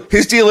 Also,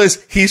 his deal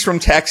is he's from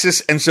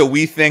Texas, and so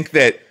we think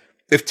that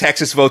if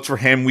Texas votes for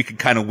him, we could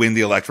kind of win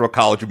the Electoral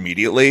College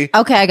immediately.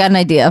 Okay, I got an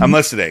idea. I'm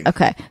listening.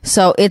 Okay,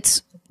 so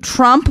it's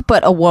Trump,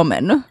 but a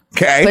woman.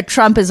 Okay. But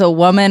Trump is a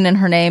woman, and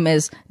her name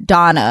is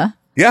Donna.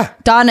 Yeah.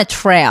 Donna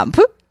Trump.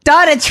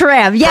 Donna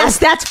Trump. Yes,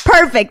 that's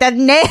perfect. That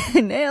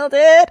nailed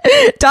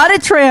it. Donna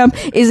Trump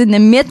is in the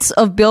midst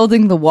of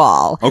building the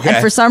wall. Okay.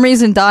 And for some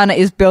reason, Donna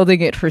is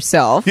building it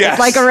herself. Yes. With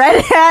like a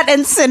red hat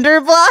and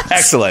cinder blocks.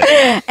 Excellent.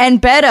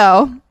 And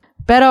Beto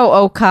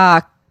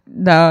O'Cock.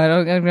 No,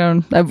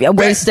 I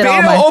wasted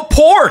all my...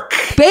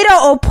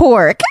 Beto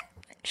O'Pork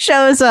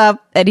shows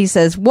up and he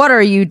says, what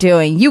are you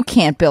doing? You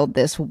can't build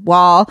this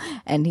wall.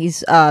 And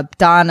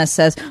Donna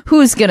says,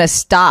 who's gonna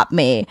stop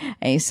me?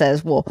 And he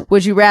says, well,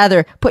 would you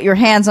rather put your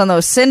hands on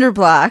those cinder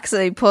blocks?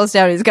 And he pulls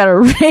down, he's got a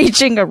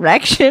raging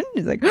erection.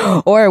 He's like,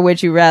 or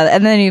would you rather?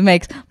 And then he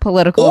makes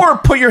political... Or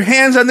put your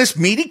hands on this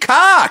meaty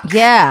cock.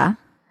 Yeah.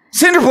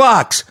 Cinder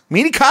blocks.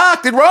 Meaty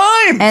cock. It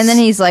rhymes. And then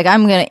he's like,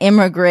 I'm gonna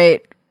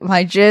immigrate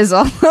my jizz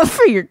all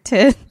over your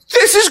tit.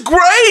 This is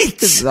great.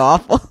 This is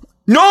awful.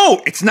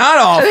 No, it's not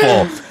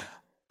awful.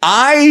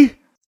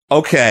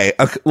 Okay,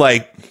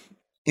 like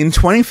in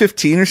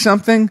 2015 or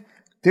something,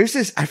 there's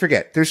this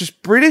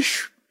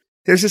British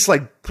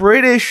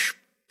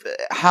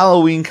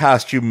Halloween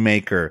costume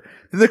maker.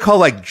 They're called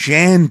like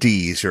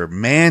Jandies or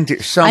Mandy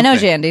something. I know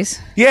Jandies.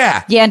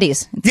 Yeah.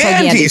 Yandies.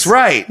 Yandies,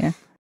 right. Yeah.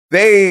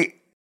 They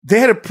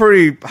had a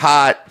pretty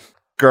hot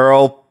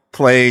girl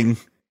playing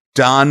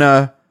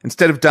Donna,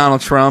 instead of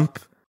Donald Trump,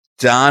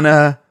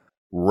 Donna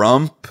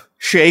Rump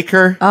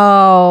Shaker.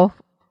 Oh,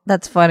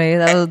 that's funny.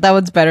 That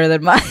one's better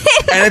than mine.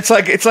 And it's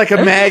like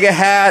a MAGA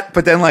hat,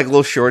 but then like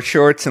little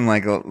shorts and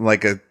like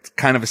a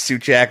kind of a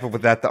suit jacket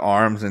without the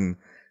arms, and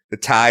the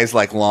tie's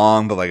like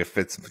long, but like it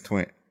fits in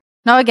between.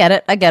 No, I get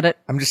it.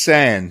 I'm just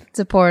saying. It's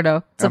a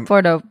porno. It's a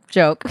porno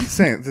joke. I'm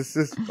saying this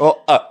is.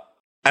 Well,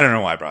 I don't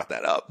know why I brought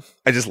that up.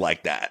 I just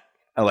like that.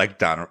 I like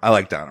Donna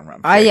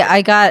Rump.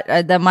 I got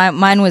that.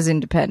 Mine was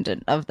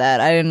independent of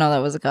that. I didn't know that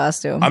was a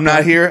costume. I'm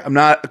not here. I'm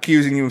not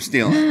accusing you of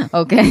stealing.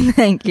 Okay,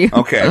 thank you.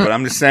 Okay, but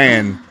I'm just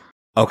saying.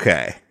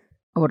 Okay.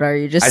 What are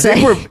you just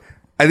saying?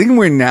 I think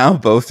we're now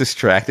both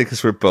distracted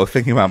because we're both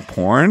thinking about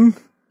porn.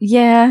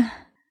 Yeah.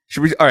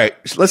 Should we? All right.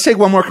 Let's take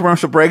one more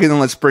commercial break and then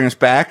let's bring us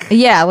back.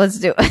 Yeah, let's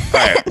do it. All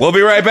right. We'll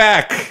be right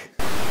back.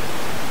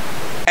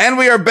 And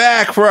we are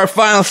back for our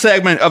final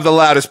segment of the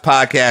Loudest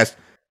Podcast.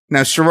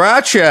 Now,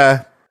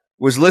 Sriracha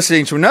was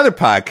listening to another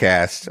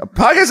podcast, a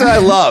podcast that I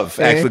love,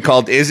 actually,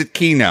 called Is It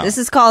Kino? This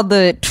is called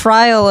the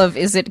Trial of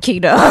Is It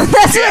Kino.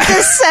 That's what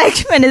this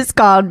segment is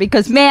called,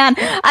 because, man,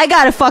 I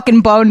got a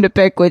fucking bone to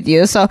pick with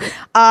you. So,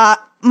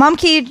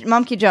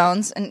 Mumkey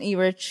Jones and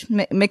E-Rich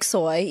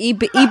McSoy,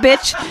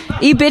 E-Bitch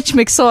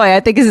McSoy, I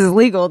think is his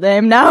legal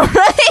name now,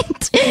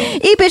 right?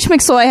 E-Bitch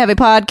McSoy have a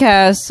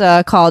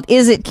podcast called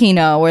Is It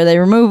Kino, where they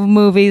remove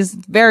movies.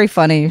 Very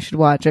funny. You should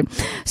watch it.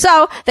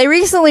 So, they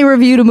recently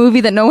reviewed a movie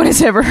that no one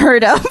has ever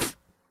heard of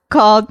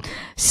called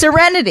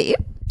Serenity.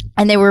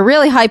 And they were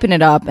really hyping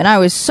it up, and I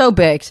was so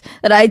baked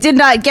that I did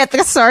not get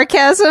the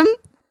sarcasm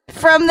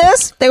from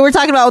this. They were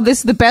talking about, oh, this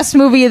is the best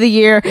movie of the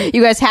year.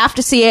 You guys have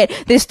to see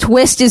it. This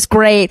twist is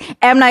great.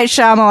 M. Night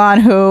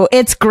Shyamalan,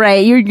 it's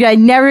great. You're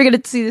never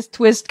going to see this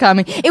twist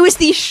coming. It was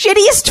the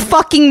shittiest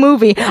fucking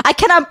movie. I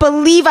cannot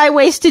believe I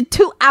wasted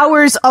 2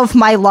 hours of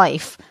my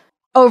life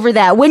over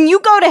that. When you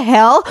go to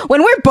hell,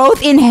 when we're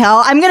both in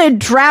hell, I'm going to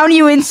drown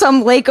you in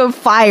some lake of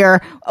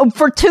fire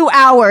for 2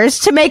 hours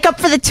to make up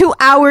for the 2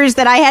 hours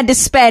that I had to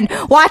spend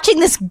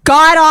watching this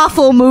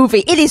god-awful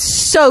movie. It is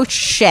so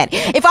shit.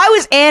 If I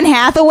was Anne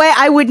Hathaway,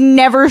 I would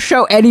never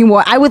show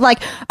anyone. I would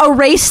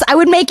I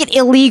would make it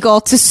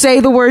illegal to say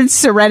the word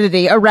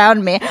Serenity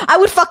around me. I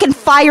would fucking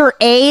fire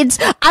AIDS.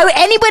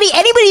 Anybody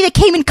that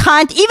came in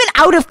even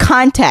out of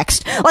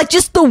context, like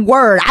just the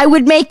word, I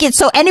would make it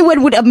so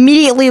anyone would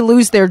immediately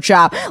lose their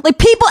job.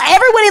 Like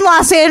everyone in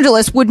Los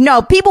Angeles would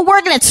know. People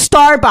working at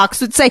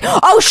Starbucks would say,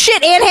 oh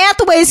shit, Anne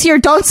Hathaway's here.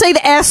 Don't say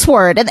the S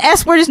word. And the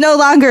S word is no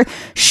longer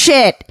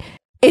shit.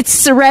 It's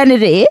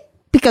Serenity.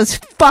 Because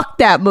fuck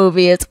that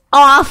movie. It's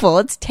awful.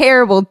 It's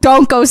terrible.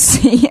 Don't go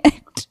see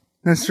it.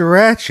 Now,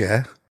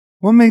 Sriracha,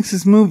 what makes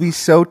this movie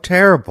so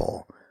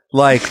terrible?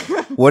 Like,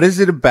 what is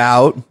it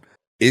about?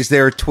 Is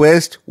there a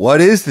twist?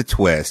 What is the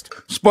twist?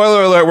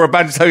 Spoiler alert, we're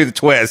about to tell you the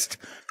twist.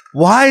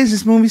 Why is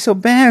this movie so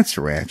bad,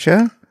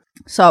 Sriracha?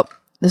 So,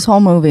 this whole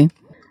movie,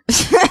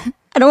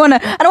 I don't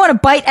want to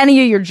bite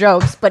any of your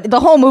jokes, but the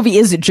whole movie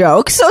is a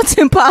joke, so it's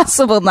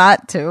impossible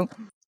not to.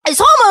 This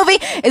whole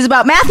movie is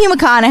about Matthew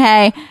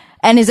McConaughey,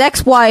 and his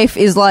ex-wife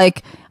is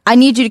like, I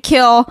need you to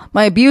kill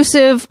my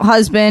abusive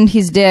husband,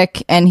 he's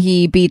dick, and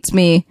he beats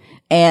me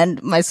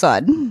and my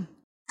son.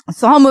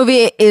 So the whole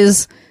movie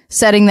is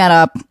setting that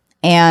up,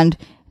 and at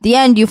the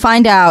end you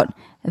find out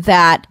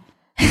that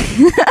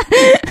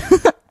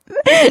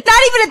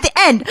not even at the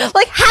end,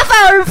 like half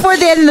hour before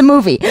the end of the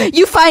movie,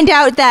 you find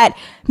out that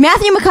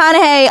Matthew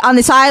McConaughey on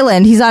this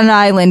island, he's on an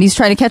island, he's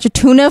trying to catch a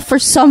tuna for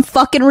some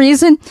fucking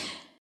reason.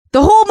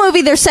 The whole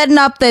movie, they're setting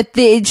up that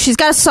she's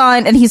got a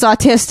son and he's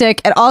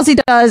autistic, and all he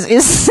does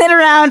is sit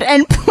around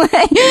and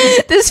play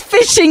this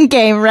fishing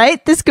game,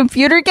 right? This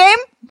computer game.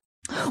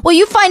 Well,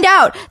 you find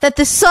out that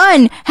the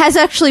son has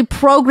actually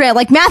programmed,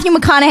 like Matthew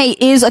McConaughey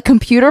is a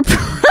computer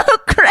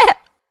program.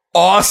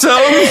 Awesome.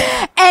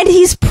 And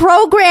he's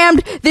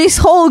programmed this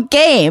whole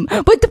game.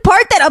 But the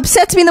part that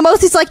upsets me the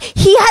most is like,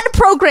 he had to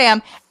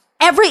program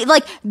Matthew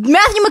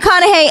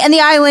McConaughey and the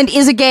island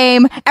is a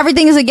game.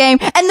 Everything is a game.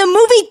 And the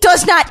movie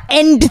does not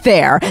end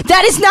there.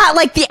 That is not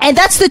like the end.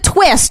 That's the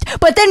twist.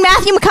 But then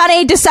Matthew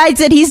McConaughey decides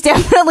that he's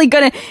definitely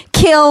gonna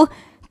kill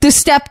the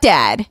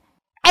stepdad.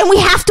 And we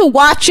have to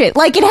watch it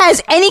like it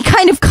has any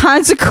kind of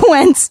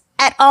consequence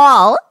at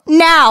all.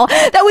 Now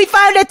that we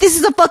found out this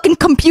is a fucking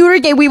computer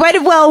game, we might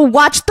as well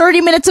watch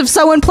 30 minutes of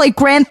someone play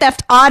Grand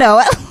Theft Auto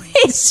at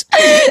least.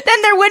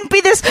 Then there wouldn't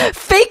be this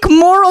fake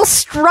moral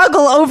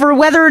struggle over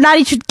whether or not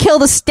he should kill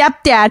the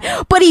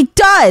stepdad. But he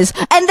does.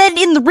 And then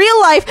in the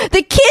real life,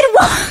 the kid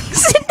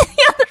walks into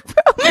the other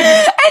room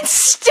and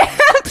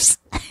stabs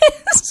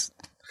his...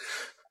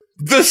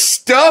 The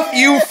stuff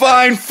you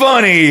find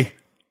funny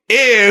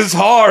is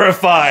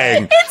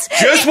horrifying.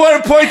 Just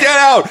want to point that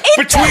out.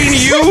 Between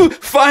you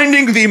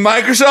finding the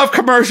Microsoft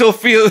commercial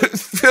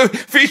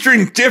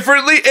featuring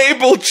differently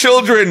abled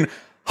children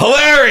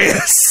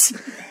hilarious,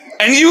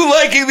 and you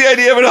liking the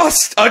idea of an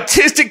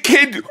autistic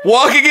kid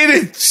walking in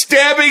and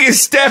stabbing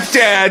his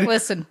stepdad.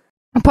 Listen,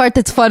 the part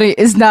that's funny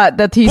is not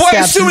that he stabs his stepdad.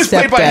 I assume it's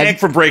played by Hank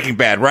from Breaking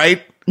Bad,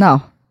 right?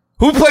 No.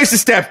 Who plays the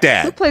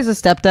stepdad? Who plays the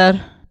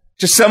stepdad?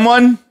 Just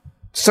someone?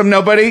 Some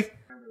nobody?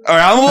 All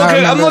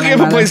right, I'm looking at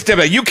who plays the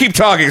stepdad. You keep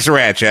talking,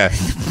 Sriracha.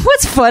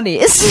 What's funny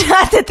is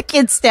not that the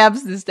kid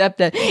stabs the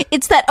stepdad.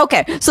 It's that,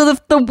 okay, so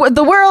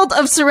the world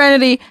of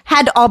Serenity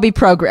had to all be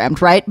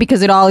programmed, right?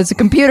 Because it all is a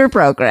computer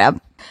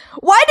program.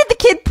 Why did the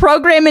kid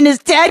program in his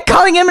dad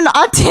calling him an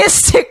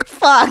autistic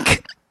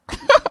fuck?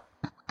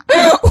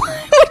 Why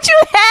would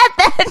you have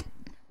that?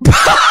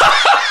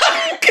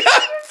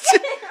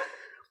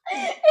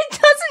 It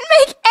doesn't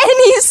make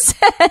any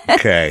sense.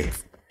 Okay.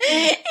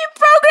 He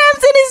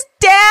programs in his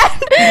dad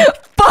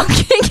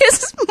fucking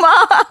his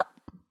mom.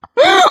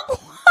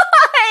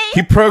 Why?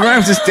 He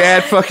programs his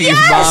dad fucking his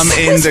mom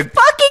in he's the...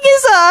 fucking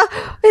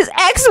his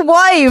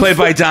ex-wife. Played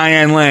by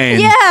Diane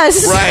Lane.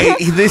 Yes. Right.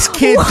 This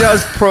kid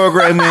does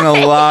program in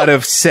a lot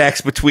of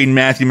sex between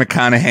Matthew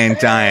McConaughey and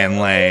Diane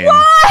Lane.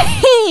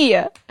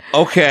 Why?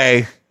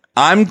 Okay.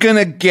 I'm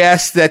gonna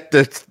guess that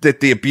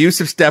the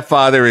abusive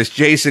stepfather is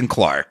Jason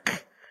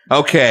Clarke.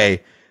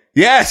 Okay.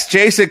 Yes,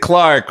 Jason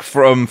Clarke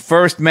from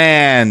First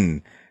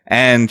Man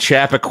and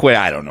Chappaquiddick.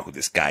 I don't know who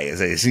this guy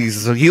is.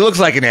 He looks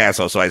like an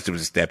asshole, so I assume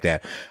he's his stepdad.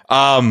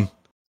 That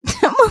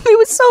movie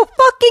was so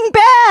fucking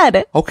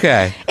bad.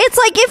 Okay. It's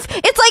like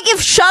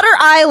if Shutter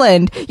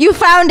Island, you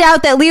found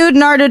out that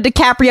Leonardo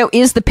DiCaprio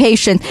is the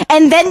patient,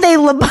 and then they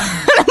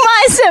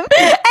lobotomize him,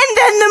 and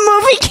then the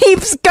movie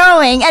keeps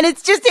going, and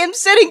it's just him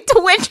sitting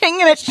twitching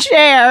in a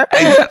chair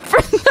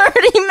for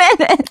 30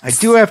 minutes. I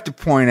do have to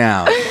point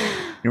out,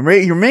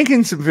 you're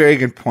making some very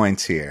good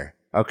points here.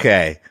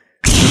 Okay.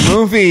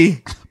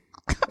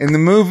 In the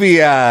movie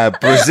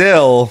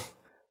Brazil,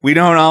 we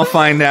don't all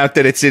find out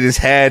that it's in his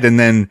head, and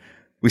then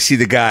we see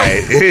the guy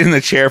in the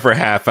chair for a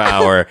half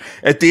hour.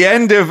 At the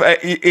end of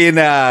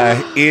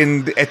It's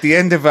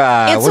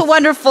a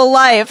Wonderful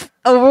Life.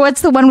 Oh,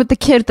 what's the one with the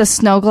kid with the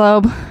snow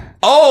globe?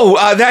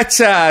 Oh, that's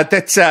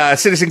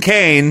Citizen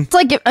Kane. It's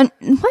like what?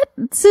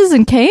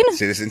 Citizen Kane?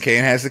 Citizen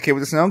Kane has the kid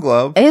with the snow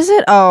globe. Is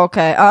it? Oh,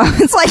 okay.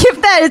 It's like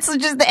if that. It's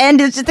just the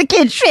end is just the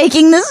kid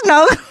shaking the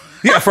snow.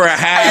 Yeah, for a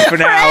half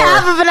an hour.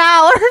 Half of an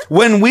hour.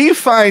 When we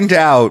find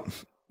out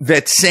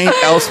that St.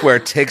 Elsewhere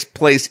takes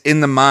place in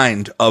the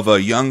mind of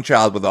a young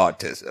child with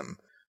autism,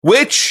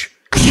 which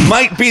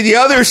might be the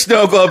other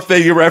snow globe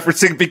thing you're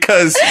referencing,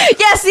 because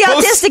yes, the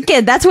autistic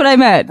kid. That's what I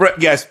meant.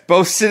 Yes,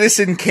 both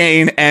Citizen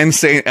Kane and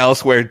St.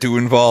 Elsewhere do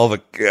involve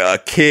a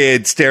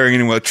kid staring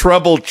into a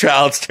troubled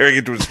child staring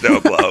into a snow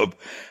globe.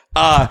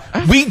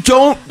 We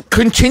don't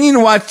continue to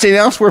watch St.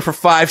 Elsewhere for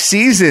 5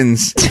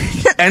 seasons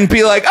and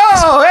be like,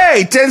 oh,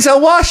 hey,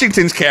 Denzel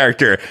Washington's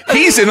character,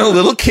 he's in a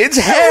little kid's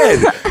head.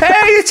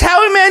 Hey, it's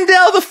Howie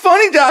Mandel, the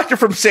funny doctor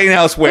from St.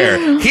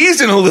 Elsewhere.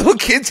 He's in a little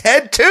kid's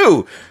head,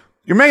 too.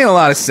 You're making a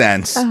lot of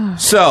sense.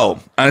 So,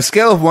 on a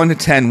scale of 1 to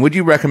 10, would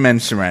you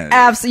recommend Serenity?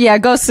 Absolutely. Yeah,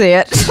 go see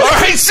it. All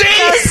right, see?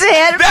 Go see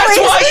it. That's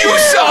please. why you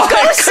saw go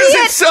it, see because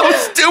it. it's so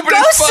stupid Go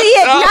and see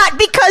fucked it, up. not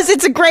because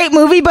it's a great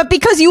movie, but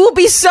because you will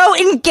be so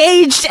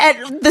engaged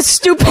at the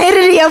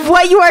stupidity of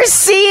what you are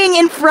seeing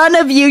in front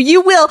of you.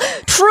 You will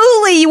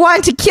truly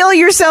want to kill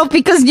yourself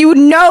because you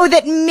know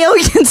that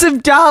millions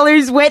of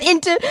dollars went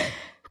into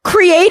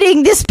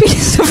creating this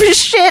piece of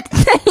shit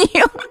that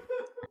you...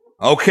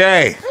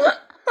 Okay.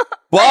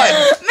 But...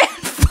 Man,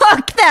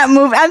 fuck that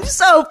movie. I'm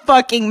so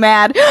fucking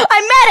mad.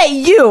 I'm mad at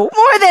you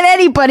more than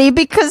anybody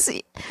because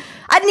I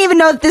didn't even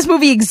know that this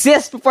movie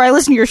exists before I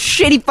listened to your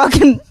shitty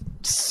fucking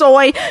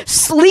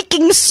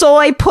sleeking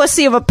soy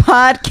pussy of a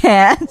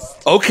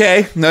podcast.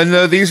 Okay.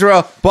 No, these are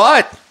all...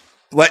 But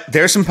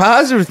there's some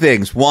positive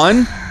things.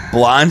 One,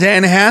 blonde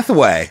Anne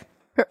Hathaway.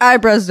 Her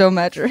eyebrows don't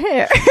match her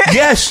hair.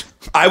 Yes,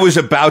 I was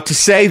about to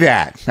say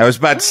that. I was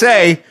about to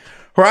say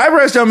her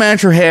eyebrows don't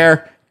match her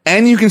hair,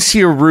 and you can see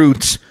her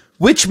roots,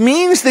 which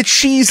means that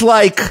she's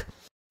like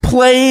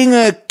playing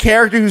a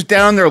character who's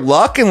down on their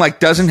luck and like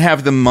doesn't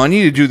have the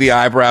money to do the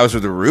eyebrows or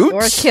the roots.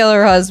 Or kill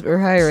her husband or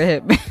hire a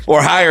hitman.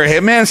 Or hire a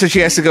hitman, so she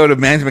has to go to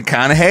Matthew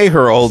McConaughey,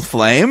 her old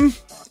flame.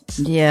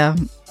 Yeah.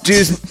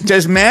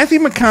 Does Matthew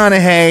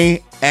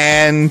McConaughey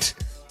and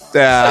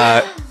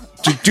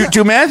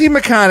do Matthew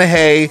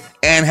McConaughey,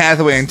 Anne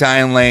Hathaway, and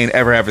Diane Lane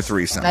ever have a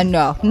threesome?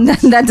 No,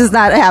 that does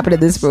not happen in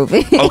this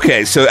movie.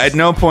 Okay, so at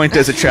no point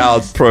does a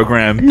child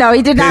program. No,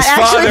 he did not his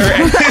actually. Father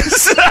and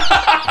his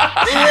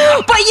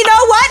But you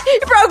know what? He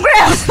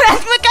programs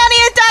Matthew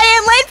McConaughey and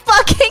Diane Lane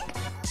fucking.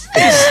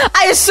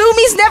 I assume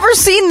he's never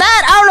seen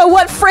that. I don't know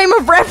what frame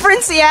of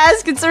reference he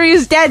has, considering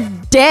his dad's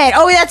dead.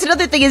 Oh, that's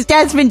another thing. His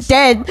dad's been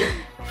dead.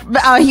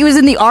 He was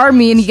in the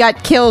army and he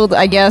got killed,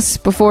 I guess,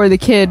 before the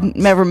kid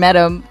ever met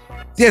him.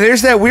 Yeah,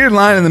 there's that weird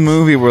line in the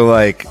movie where,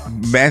 like,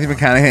 Matthew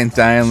McConaughey and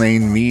Diane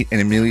Lane meet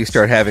and immediately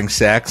start having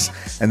sex,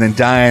 and then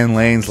Diane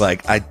Lane's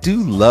like, I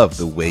do love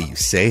the way you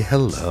say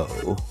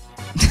hello.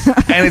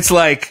 And it's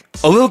like,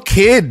 a little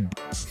kid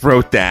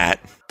wrote that.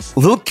 A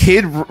little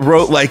kid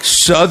wrote, like,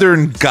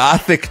 Southern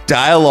Gothic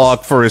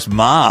dialogue for his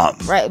mom.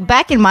 Right.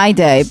 Back in my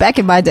day,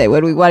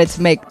 when we wanted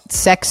to make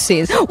sex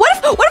scenes. What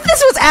if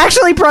this was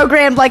actually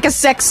programmed like a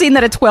sex scene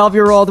that a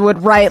 12-year-old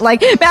would write?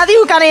 Like, Matthew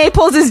McConaughey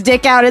pulls his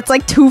dick out, it's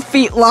like 2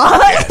 feet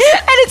long, and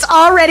it's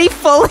already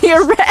fully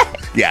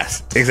erect.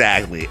 Yes,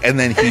 exactly. And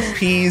then he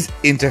pees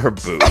into her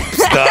boobs.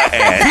 The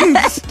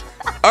end.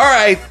 All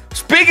right.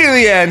 Speaking of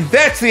the end,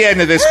 that's the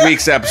end of this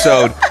week's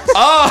episode of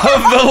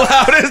The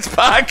Loudest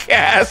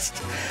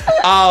Podcast.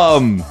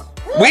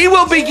 We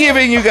will be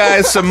giving you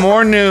guys some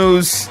more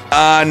news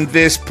on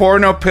this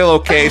porno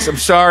pillowcase. I'm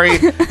sorry,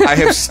 I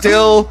have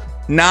still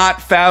not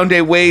found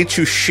a way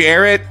to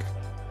share it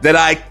that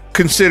I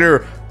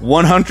consider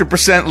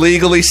 100%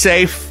 legally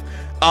safe.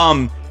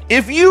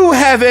 If you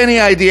have any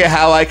idea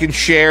how I can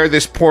share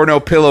this porno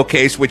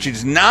pillowcase, which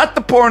is not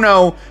the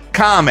porno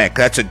comic,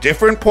 that's a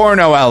different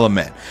porno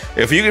element.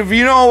 If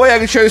you know a way I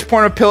can share this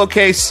porno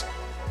pillowcase,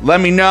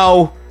 let me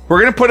know. We're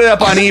gonna put it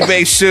up on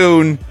eBay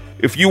soon.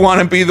 If you want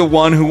to be the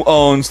one who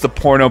owns the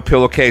porno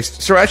pillowcase.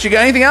 Sriracha, you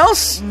got anything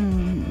else?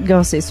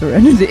 Go see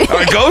Serenity. All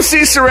right, go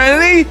see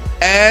Serenity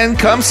and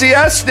come see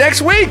us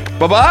next week.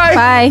 Bye-bye.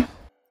 Bye.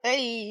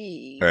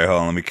 Hey. All right, hold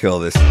on. Let me kill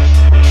this.